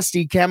 no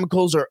nasty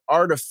chemicals or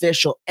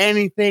artificial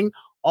anything,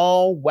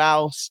 all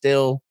while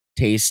still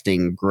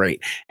tasting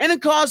great. And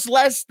it costs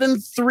less than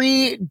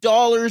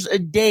 $3 a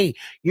day.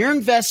 You're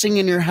investing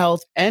in your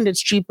health, and it's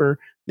cheaper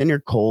than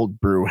your cold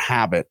brew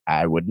habit,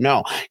 I would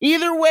know.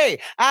 Either way,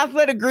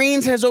 Athletic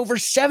Greens has over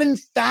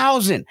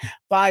 7,000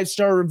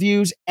 5-star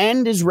reviews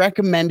and is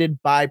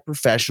recommended by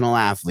professional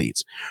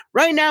athletes.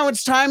 Right now,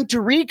 it's time to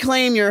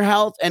reclaim your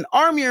health and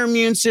arm your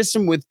immune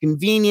system with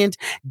convenient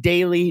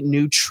daily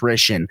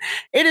nutrition.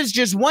 It is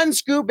just 1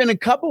 scoop in a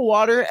cup of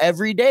water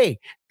every day.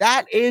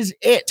 That is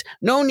it.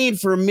 No need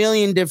for a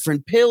million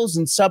different pills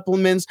and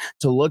supplements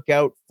to look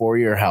out for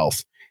your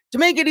health. To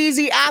make it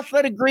easy,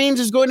 Athletic Greens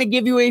is going to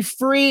give you a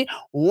free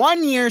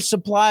 1-year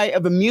supply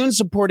of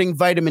immune-supporting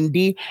vitamin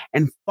D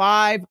and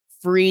 5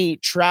 free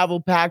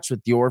travel packs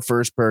with your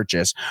first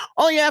purchase.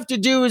 All you have to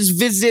do is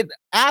visit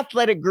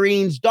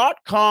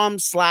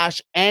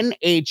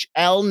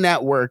athleticgreens.com/NHL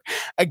network.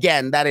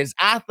 Again, that is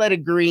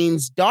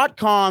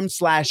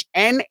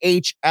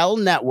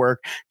athleticgreens.com/NHL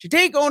network to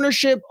take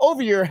ownership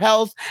over your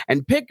health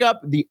and pick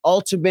up the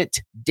ultimate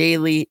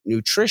daily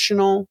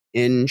nutritional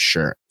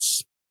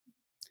insurance.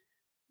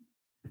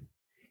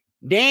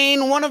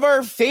 Dane, one of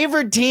our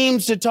favorite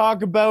teams to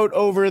talk about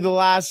over the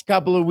last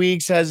couple of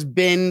weeks has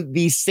been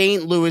the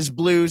St. Louis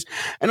Blues.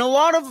 And a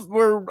lot of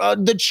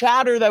the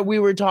chatter that we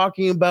were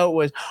talking about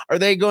was, are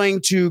they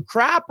going to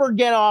crap or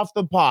get off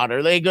the pot?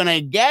 Are they going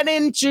to get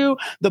into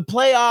the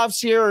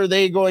playoffs here? Or are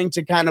they going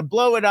to kind of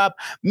blow it up,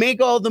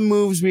 make all the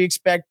moves we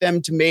expect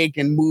them to make,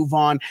 and move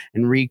on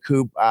and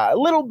recoup a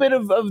little bit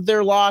of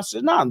their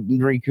losses? Not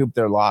recoup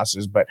their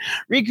losses, but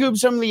recoup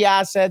some of the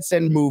assets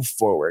and move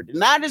forward.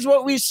 And that is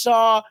what we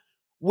saw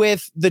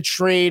with the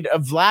trade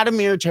of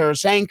Vladimir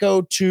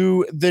Tarasenko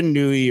to the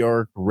New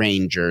York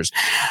Rangers.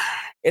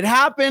 It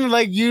happened,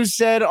 like you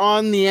said,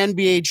 on the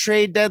NBA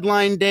trade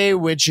deadline day,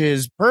 which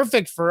is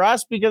perfect for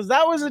us because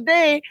that was a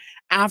day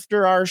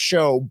after our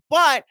show.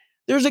 But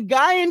there's a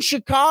guy in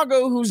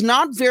Chicago who's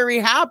not very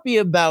happy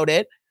about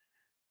it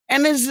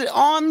and is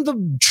on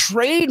the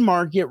trade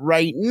market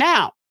right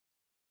now.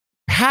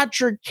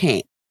 Patrick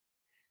Kane.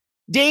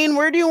 Dane,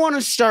 where do you want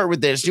to start with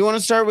this? Do you want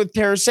to start with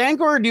Tarasenko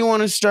or do you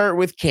want to start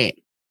with Kane?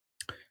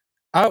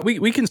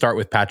 We can start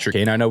with Patrick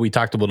Kane. I know we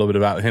talked a little bit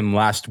about him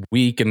last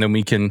week, and then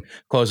we can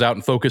close out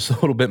and focus a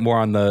little bit more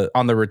on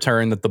the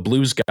return that the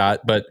Blues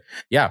got. But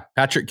yeah,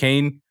 Patrick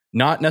Kane,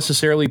 not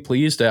necessarily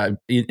pleased. An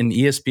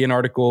ESPN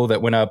article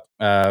that went up,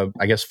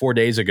 I guess 4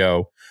 days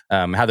ago,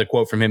 had the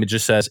quote from him. It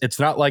just says, "It's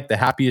not like the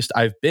happiest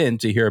I've been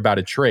to hear about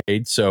a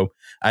trade." So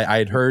I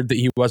had heard that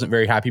he wasn't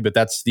very happy, but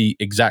that's the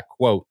exact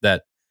quote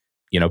that,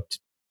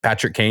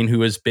 Patrick Kane,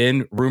 who has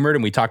been rumored,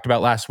 and we talked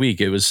about last week,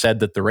 it was said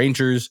that the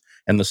Rangers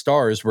and the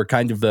Stars were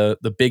kind of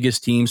the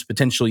biggest teams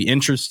potentially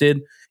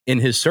interested in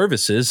his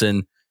services.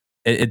 And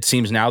it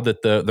seems now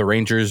that the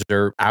Rangers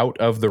are out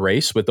of the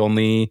race with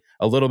only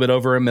a little bit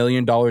over $1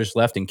 million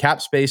left in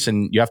cap space.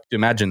 And you have to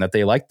imagine that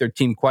they like their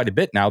team quite a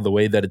bit now, the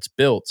way that it's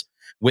built,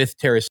 with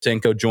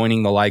Tarasenko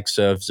joining the likes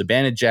of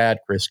Zibanejad,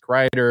 Chris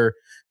Kreider,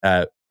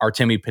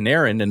 Artemi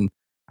Panarin. And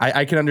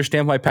I can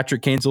understand why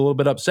Patrick Kane's a little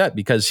bit upset,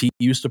 because he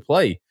used to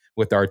play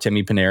with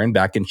Artemi Panarin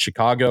back in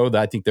Chicago.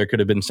 I think there could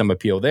have been some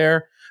appeal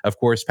there. Of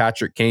course,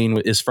 Patrick Kane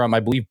is from, I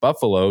believe,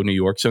 Buffalo, New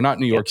York. So not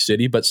New York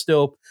City, but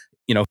still,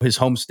 his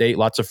home state,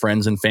 lots of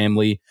friends and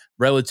family,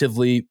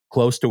 relatively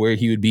close to where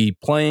he would be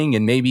playing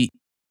and maybe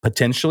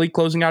potentially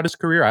closing out his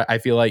career. I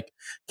feel like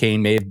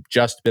Kane may have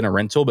just been a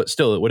rental, but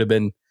still it would have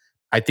been,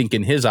 I think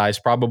in his eyes,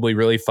 probably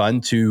really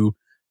fun to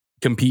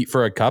compete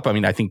for a cup. I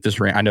mean, I think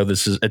I know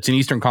it's an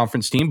Eastern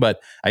Conference team,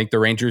 but I think the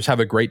Rangers have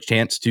a great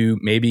chance to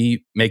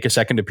maybe make a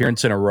second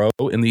appearance in a row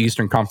in the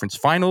Eastern Conference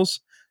Finals.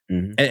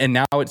 Mm-hmm. And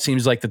now it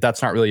seems like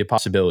that's not really a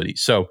possibility.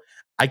 So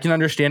I can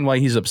understand why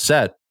he's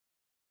upset.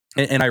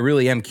 And I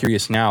really am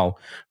curious now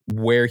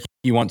where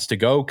he wants to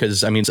go.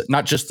 Cause I mean, it's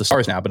not just the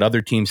Stars now, but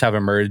other teams have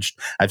emerged.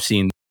 I've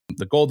seen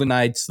the Golden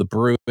Knights, the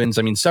Bruins.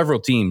 I mean,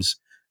 several teams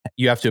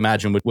you have to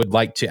imagine would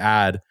like to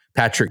add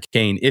Patrick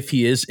Kane if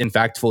he is in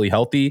fact fully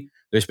healthy.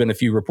 There's been a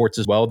few reports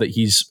as well that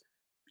he's,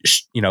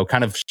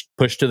 kind of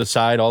pushed to the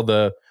side all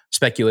the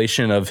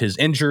speculation of his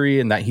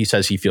injury and that he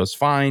says he feels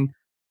fine.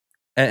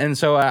 And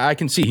so I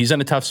can see he's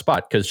in a tough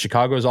spot because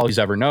Chicago is all he's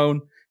ever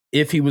known.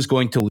 If he was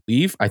going to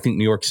leave, I think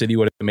New York City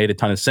would have made a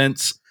ton of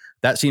sense.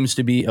 That seems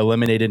to be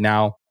eliminated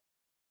now.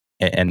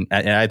 And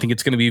I think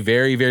it's going to be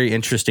very, very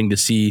interesting to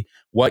see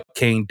what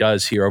Kane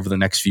does here over the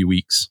next few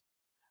weeks.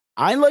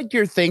 I like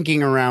your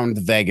thinking around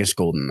the Vegas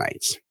Golden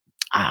Knights.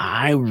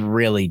 I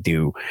really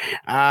do.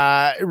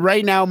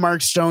 Right now,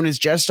 Mark Stone is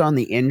just on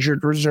the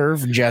injured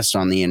reserve.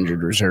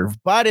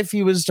 But if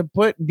he was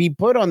to be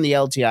put on the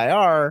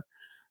LTIR,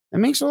 it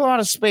makes a lot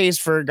of space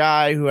for a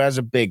guy who has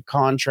a big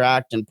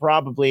contract and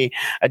probably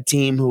a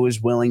team who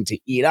is willing to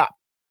eat up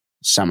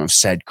some of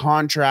said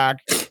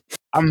contract.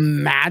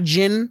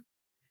 Imagine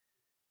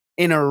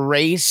in a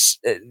race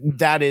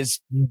that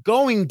is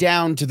going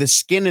down to the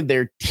skin of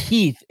their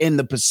teeth in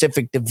the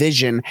Pacific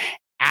Division,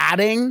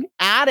 adding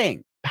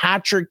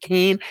Patrick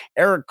Kane,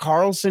 Erik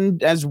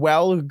Karlsson as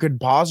well, who could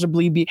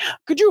possibly be.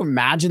 Could you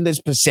imagine this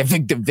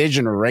Pacific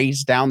Division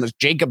race down this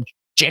Jacob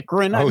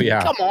Chychrun? I mean,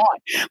 yeah. Come on.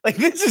 Like,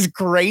 this is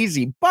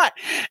crazy. But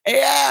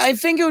I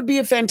think it would be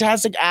a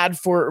fantastic ad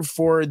for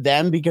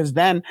them, because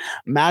then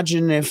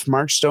imagine if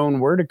Mark Stone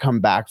were to come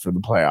back for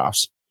the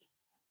playoffs.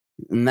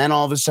 And then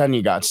all of a sudden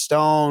you got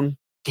Stone,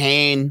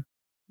 Kane,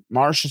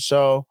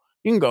 Marchessault.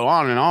 You can go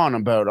on and on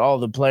about all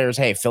the players.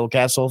 Hey, Phil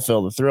Kessel,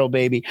 Phil the Thrill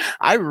Baby.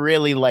 I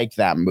really like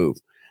that move.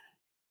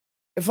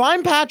 If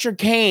I'm Patrick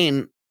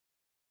Kane,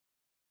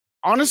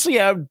 honestly,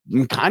 I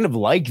kind of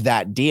like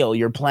that deal.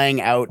 You're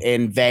playing out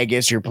in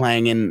Vegas. You're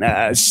playing in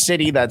a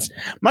city that's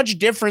much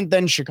different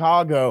than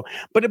Chicago,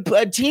 but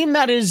a team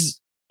that is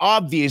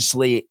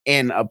obviously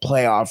in a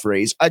playoff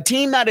race, a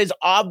team that is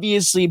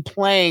obviously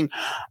playing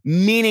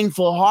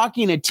meaningful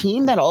hockey, and a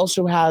team that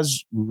also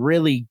has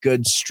really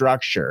good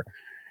structure.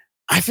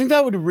 I think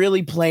that would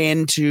really play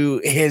into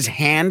his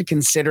hand,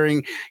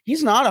 considering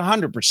he's not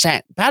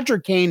 100%.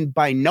 Patrick Kane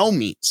by no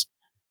means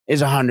is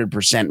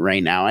 100%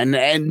 right now.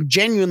 And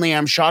genuinely,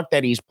 I'm shocked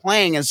that he's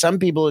playing. And some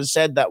people have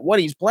said that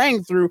what he's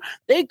playing through,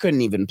 they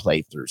couldn't even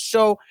play through.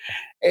 So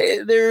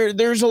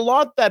there's a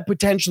lot that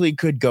potentially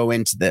could go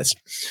into this.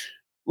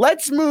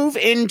 Let's move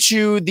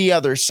into the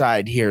other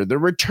side here. The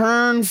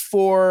return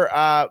for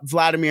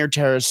Vladimir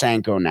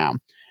Tarasenko now.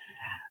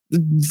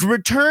 The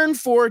return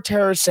for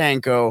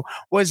Tarasenko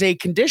was a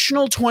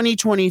conditional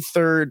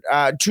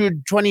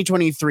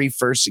 2023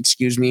 first, a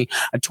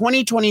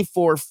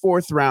 2024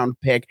 fourth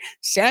round pick,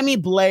 Sammy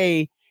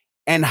Blais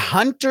and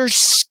Hunter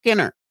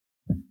Skinner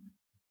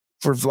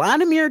for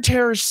Vladimir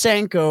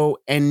Tarasenko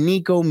and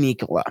Niko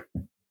Mikkola.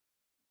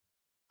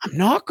 I'm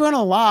not going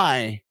to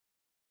lie.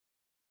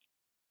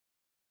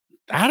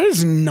 That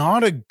is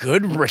not a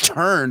good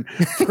return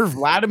for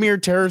Vladimir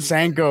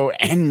Tarasenko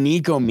and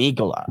Niko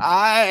Mikkola.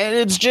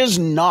 It's just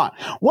not.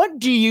 What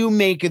do you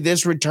make of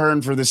this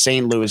return for the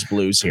St. Louis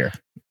Blues here?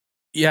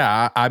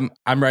 Yeah,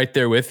 I'm right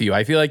there with you.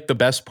 I feel like the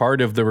best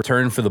part of the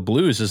return for the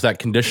Blues is that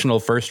conditional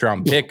first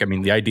round pick. I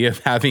mean, the idea of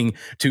having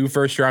 2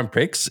 first round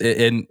picks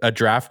in a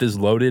draft as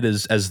loaded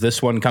as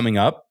this one coming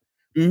up,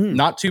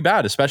 not too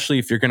bad, especially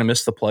if you're going to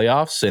miss the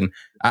playoffs. And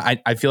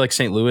I feel like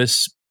St.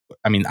 Louis,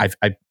 I mean, I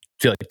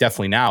feel like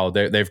definitely now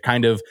they've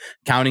kind of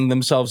counting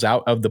themselves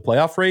out of the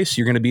playoff race.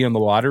 You're going to be in the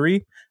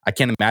lottery. I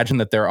can't imagine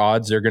that their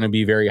odds are going to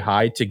be very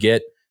high to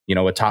get,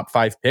 a top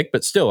 5 pick,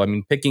 but still, I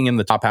mean, picking in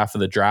the top half of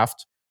the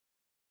draft,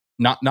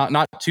 not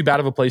too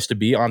bad of a place to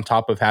be on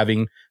top of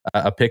having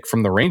a pick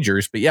from the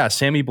Rangers. But yeah,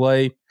 Sammy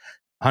Blais,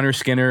 Hunter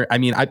Skinner, I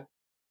mean,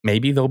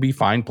 maybe they'll be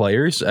fine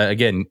players.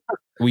 Again,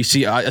 we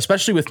see,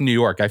 especially with New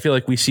York, I feel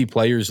like we see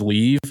players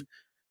leave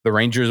the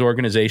Rangers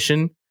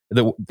organization,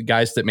 the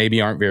guys that maybe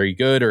aren't very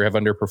good or have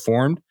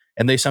underperformed,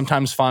 and they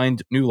sometimes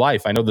find new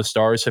life. I know the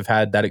Stars have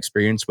had that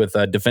experience with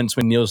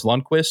defenseman Nils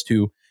Lundkvist,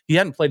 who he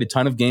hadn't played a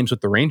ton of games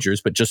with the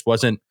Rangers, but just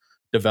wasn't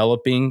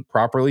developing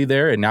properly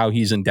there. And now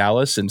he's in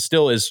Dallas and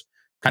still is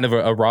kind of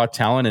a raw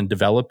talent and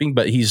developing,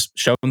 but he's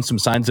shown some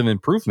signs of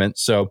improvement.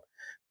 So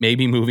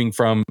maybe moving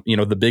from,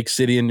 the big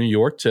city in New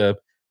York to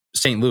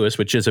St. Louis,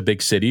 which is a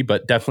big city,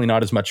 but definitely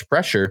not as much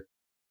pressure.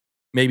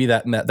 Maybe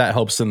that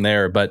helps them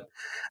there. But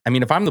I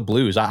mean, if I'm the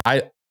Blues,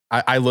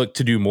 I look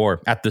to do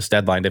more at this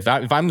deadline. If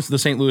I'm the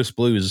St. Louis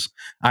Blues,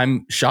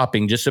 I'm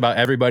shopping just about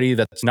everybody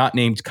that's not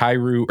named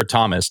Kyrou or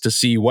Thomas to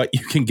see what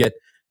you can get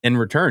in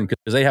return,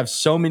 because they have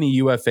so many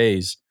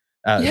UFAs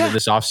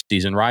this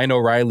offseason. Ryan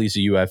O'Reilly's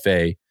a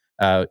UFA.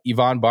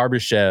 Ivan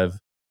Barbashev,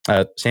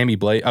 Sammy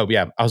Blais.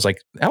 I was like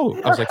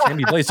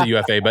Sammy Blais a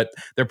UFA, but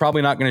they're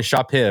probably not going to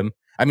shop him.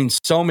 I mean,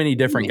 so many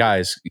different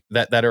guys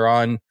that are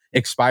on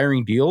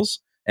expiring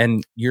deals,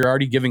 and you're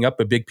already giving up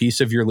a big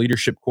piece of your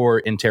leadership core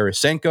in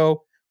Tarasenko.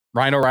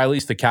 Ryan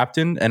O'Reilly's the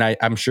captain, and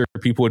I'm sure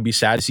people would be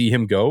sad to see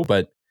him go.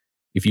 But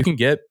if you can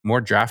get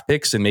more draft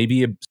picks and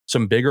maybe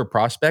some bigger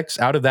prospects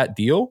out of that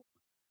deal,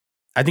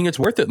 I think it's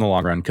worth it in the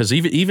long run. Because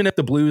even if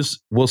the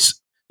Blues will,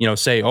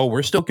 say, "Oh,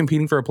 we're still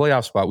competing for a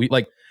playoff spot,"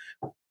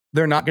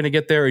 they're not going to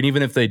get there. And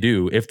even if they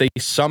do, if they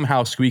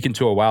somehow squeak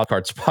into a wild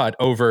card spot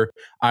over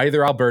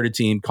either Alberta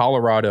team,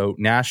 Colorado,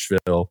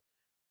 Nashville,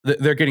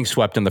 they're getting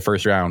swept in the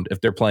first round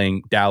if they're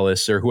playing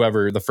Dallas or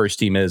whoever the first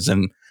team is.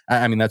 And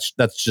I mean, that's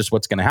just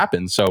what's going to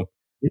happen. So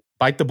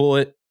bite the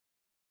bullet,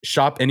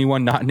 shop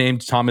anyone not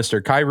named Thomas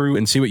or Kyrou,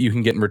 and see what you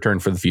can get in return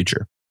for the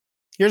future.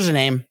 Here's a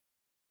name.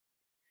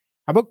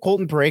 How about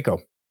Colton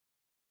Parayko?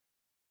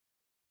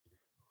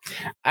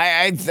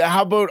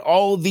 How about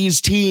all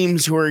these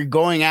teams who are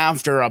going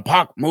after a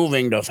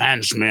puck-moving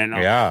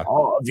defenseman? Yeah.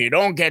 Oh, if you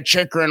don't get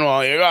Chychrun,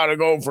 well, you got to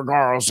go for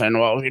Carlson.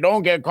 Well, if you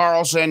don't get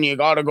Carlson, you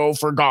got to go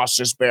for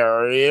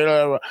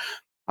Gostisbehere.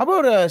 How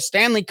about a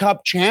Stanley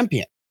Cup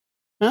champion?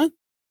 Huh?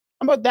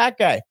 How about that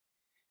guy?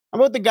 How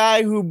about the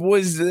guy who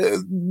was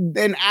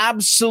an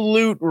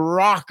absolute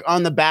rock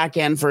on the back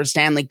end for a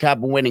Stanley Cup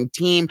winning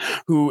team,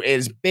 who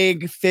is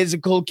big,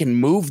 physical, can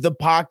move the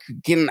puck,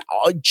 can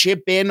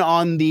chip in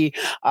on the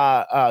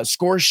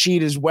score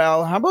sheet as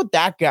well? How about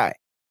that guy?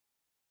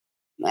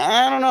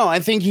 I don't know. I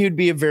think he would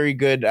be a very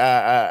good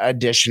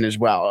addition as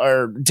well,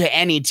 or to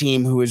any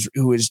team who is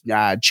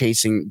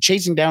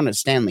chasing down a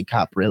Stanley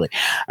Cup. Really,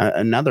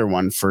 another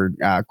one for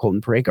Colton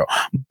Parayko.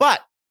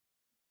 But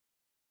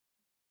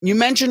you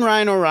mentioned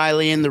Ryan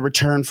O'Reilly and the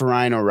return for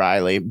Ryan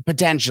O'Reilly,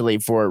 potentially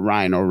for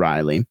Ryan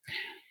O'Reilly.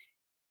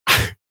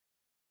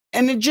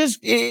 And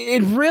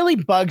it really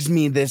bugs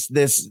me, this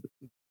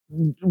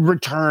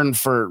return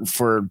for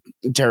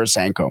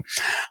Tarasenko.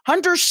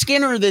 Hunter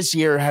Skinner this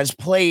year has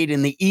played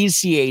in the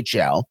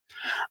ECHL,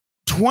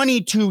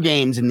 22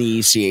 games in the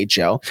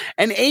ECHL,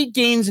 and 8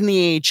 games in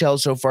the AHL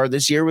so far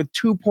this year with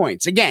 2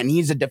 points. Again,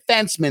 he's a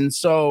defenseman,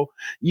 so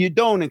you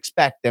don't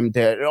expect them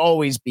to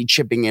always be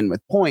chipping in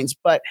with points,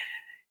 but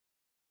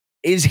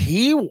is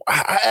he?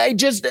 I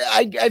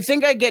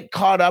think I get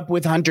caught up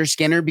with Hunter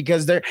Skinner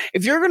because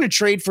if you're going to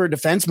trade for a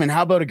defenseman,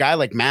 how about a guy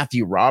like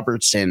Matthew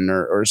Robertson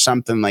or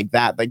something like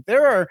that? Like,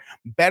 there are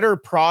better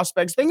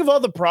prospects. Think of all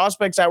the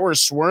prospects that were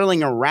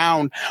swirling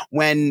around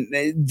when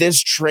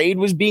this trade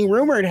was being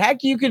rumored.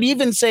 Heck, you could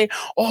even say,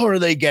 oh, are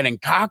they getting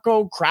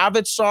Kakko,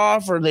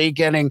 Kravitsov? Are they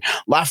getting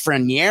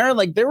Lafreniere?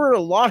 Like, there were a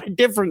lot of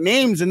different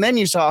names. And then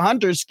you saw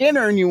Hunter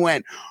Skinner and you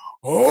went,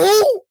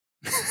 oh,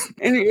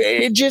 and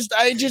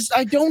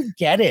I don't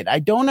get it. I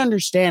don't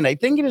understand. I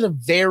think it is a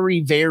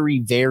very,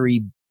 very,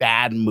 very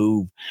bad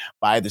move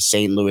by the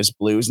St. Louis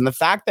Blues. And the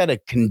fact that a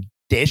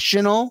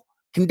conditional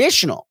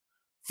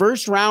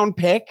first round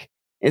pick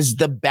is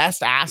the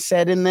best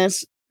asset in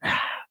this,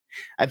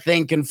 I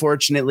think,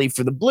 unfortunately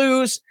for the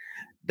Blues,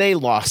 they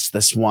lost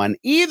this one.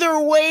 Either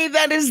way,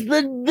 that is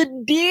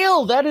the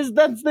deal.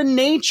 That's the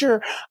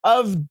nature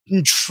of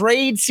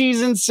trade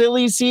season,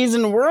 silly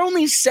season. We're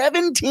only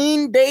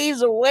 17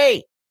 days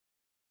away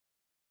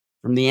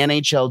from the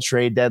NHL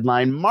trade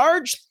deadline.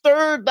 March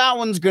 3rd, that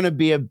one's going to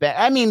be a bet.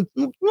 I mean,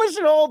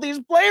 listen to all these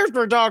players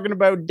we're talking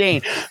about,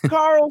 Dane.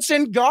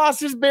 Carlson,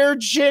 Gostisbehere,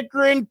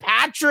 Chychrun,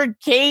 Patrick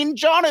Kane,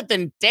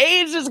 Jonathan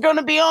Toews is going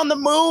to be on the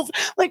move.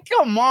 Like,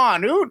 come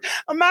on, dude.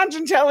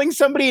 Imagine telling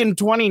somebody in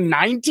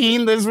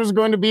 2019 this was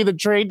going to be the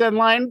trade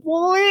deadline.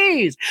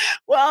 Please.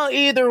 Well,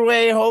 either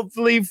way,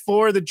 hopefully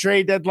for the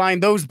trade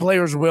deadline, those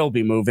players will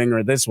be moving,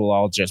 or this will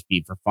all just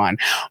be for fun.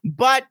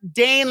 But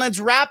Dane, let's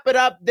wrap it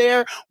up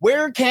there.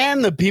 Where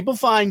can the people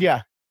find you?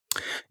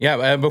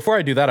 Yeah, before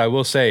I do that, I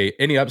will say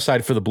any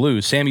upside for the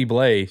Blues. Sammy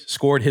Blais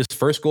scored his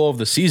first goal of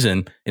the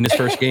season in his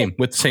first game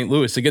with St.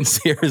 Louis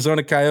against the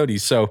Arizona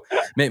Coyotes. So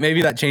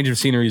maybe that change of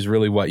scenery is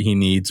really what he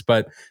needs.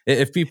 But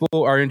if people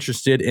are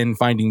interested in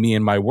finding me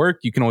and my work,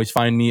 you can always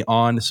find me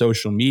on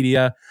social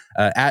media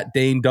at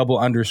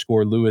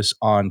Dane_Lewis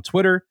on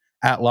Twitter,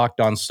 at Locked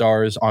On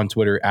Stars on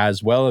Twitter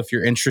as well. If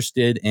you're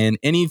interested in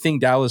anything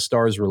Dallas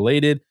Stars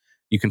related,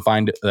 you can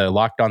find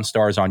Locked On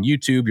Stars on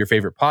YouTube, your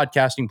favorite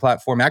podcasting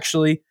platform.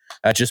 Actually,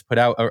 just put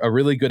out a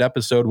really good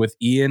episode with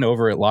Ian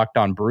over at Locked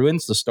On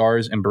Bruins. The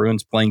Stars and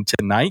Bruins playing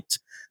tonight.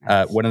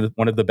 One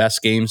of the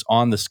best games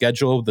on the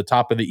schedule. The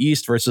top of the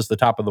East versus the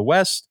top of the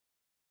West.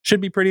 Should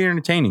be pretty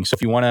entertaining. So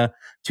if you want to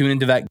tune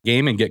into that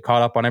game and get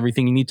caught up on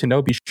everything you need to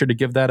know, be sure to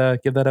give that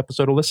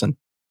episode a listen.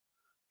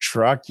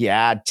 Truck,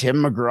 yeah, Tim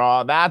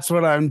McGraw. That's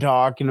what I'm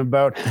talking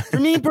about. For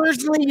me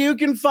personally, you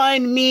can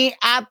find me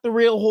at The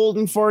Real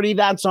Holden 40.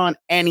 That's on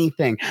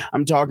anything.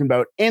 I'm talking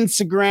about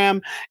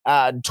Instagram,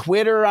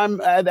 Twitter. I'm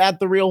at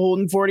The Real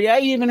Holden 40. I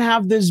even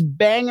have this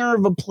banger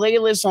of a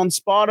playlist on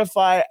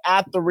Spotify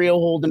at The Real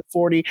Holden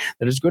 40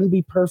 that is going to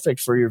be perfect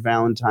for your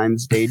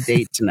Valentine's Day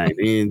date tonight.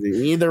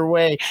 Either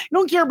way, you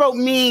don't care about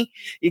me.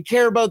 You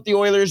care about the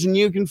Oilers, and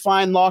you can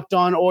find Locked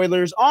On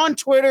Oilers on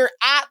Twitter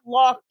at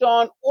Locked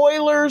On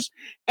Oilers.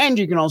 And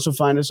you can also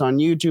find us on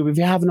YouTube. If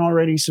you haven't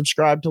already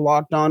subscribed to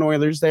Locked On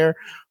Oilers there,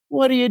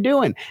 what are you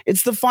doing?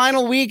 It's the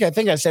final week. I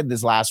think I said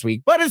this last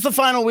week, but it's the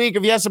final week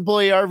of Jesse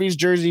Puljujärvi's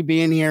jersey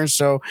being here.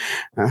 So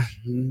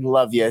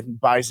love you,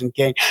 Bison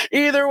King.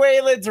 Either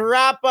way, let's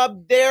wrap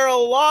up there. A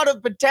lot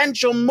of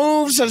potential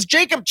moves. Has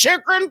Jakob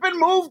Chychrun been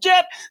moved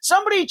yet?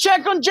 Somebody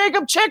check on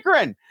Jakob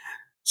Chychrun.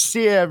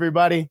 See you,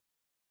 everybody.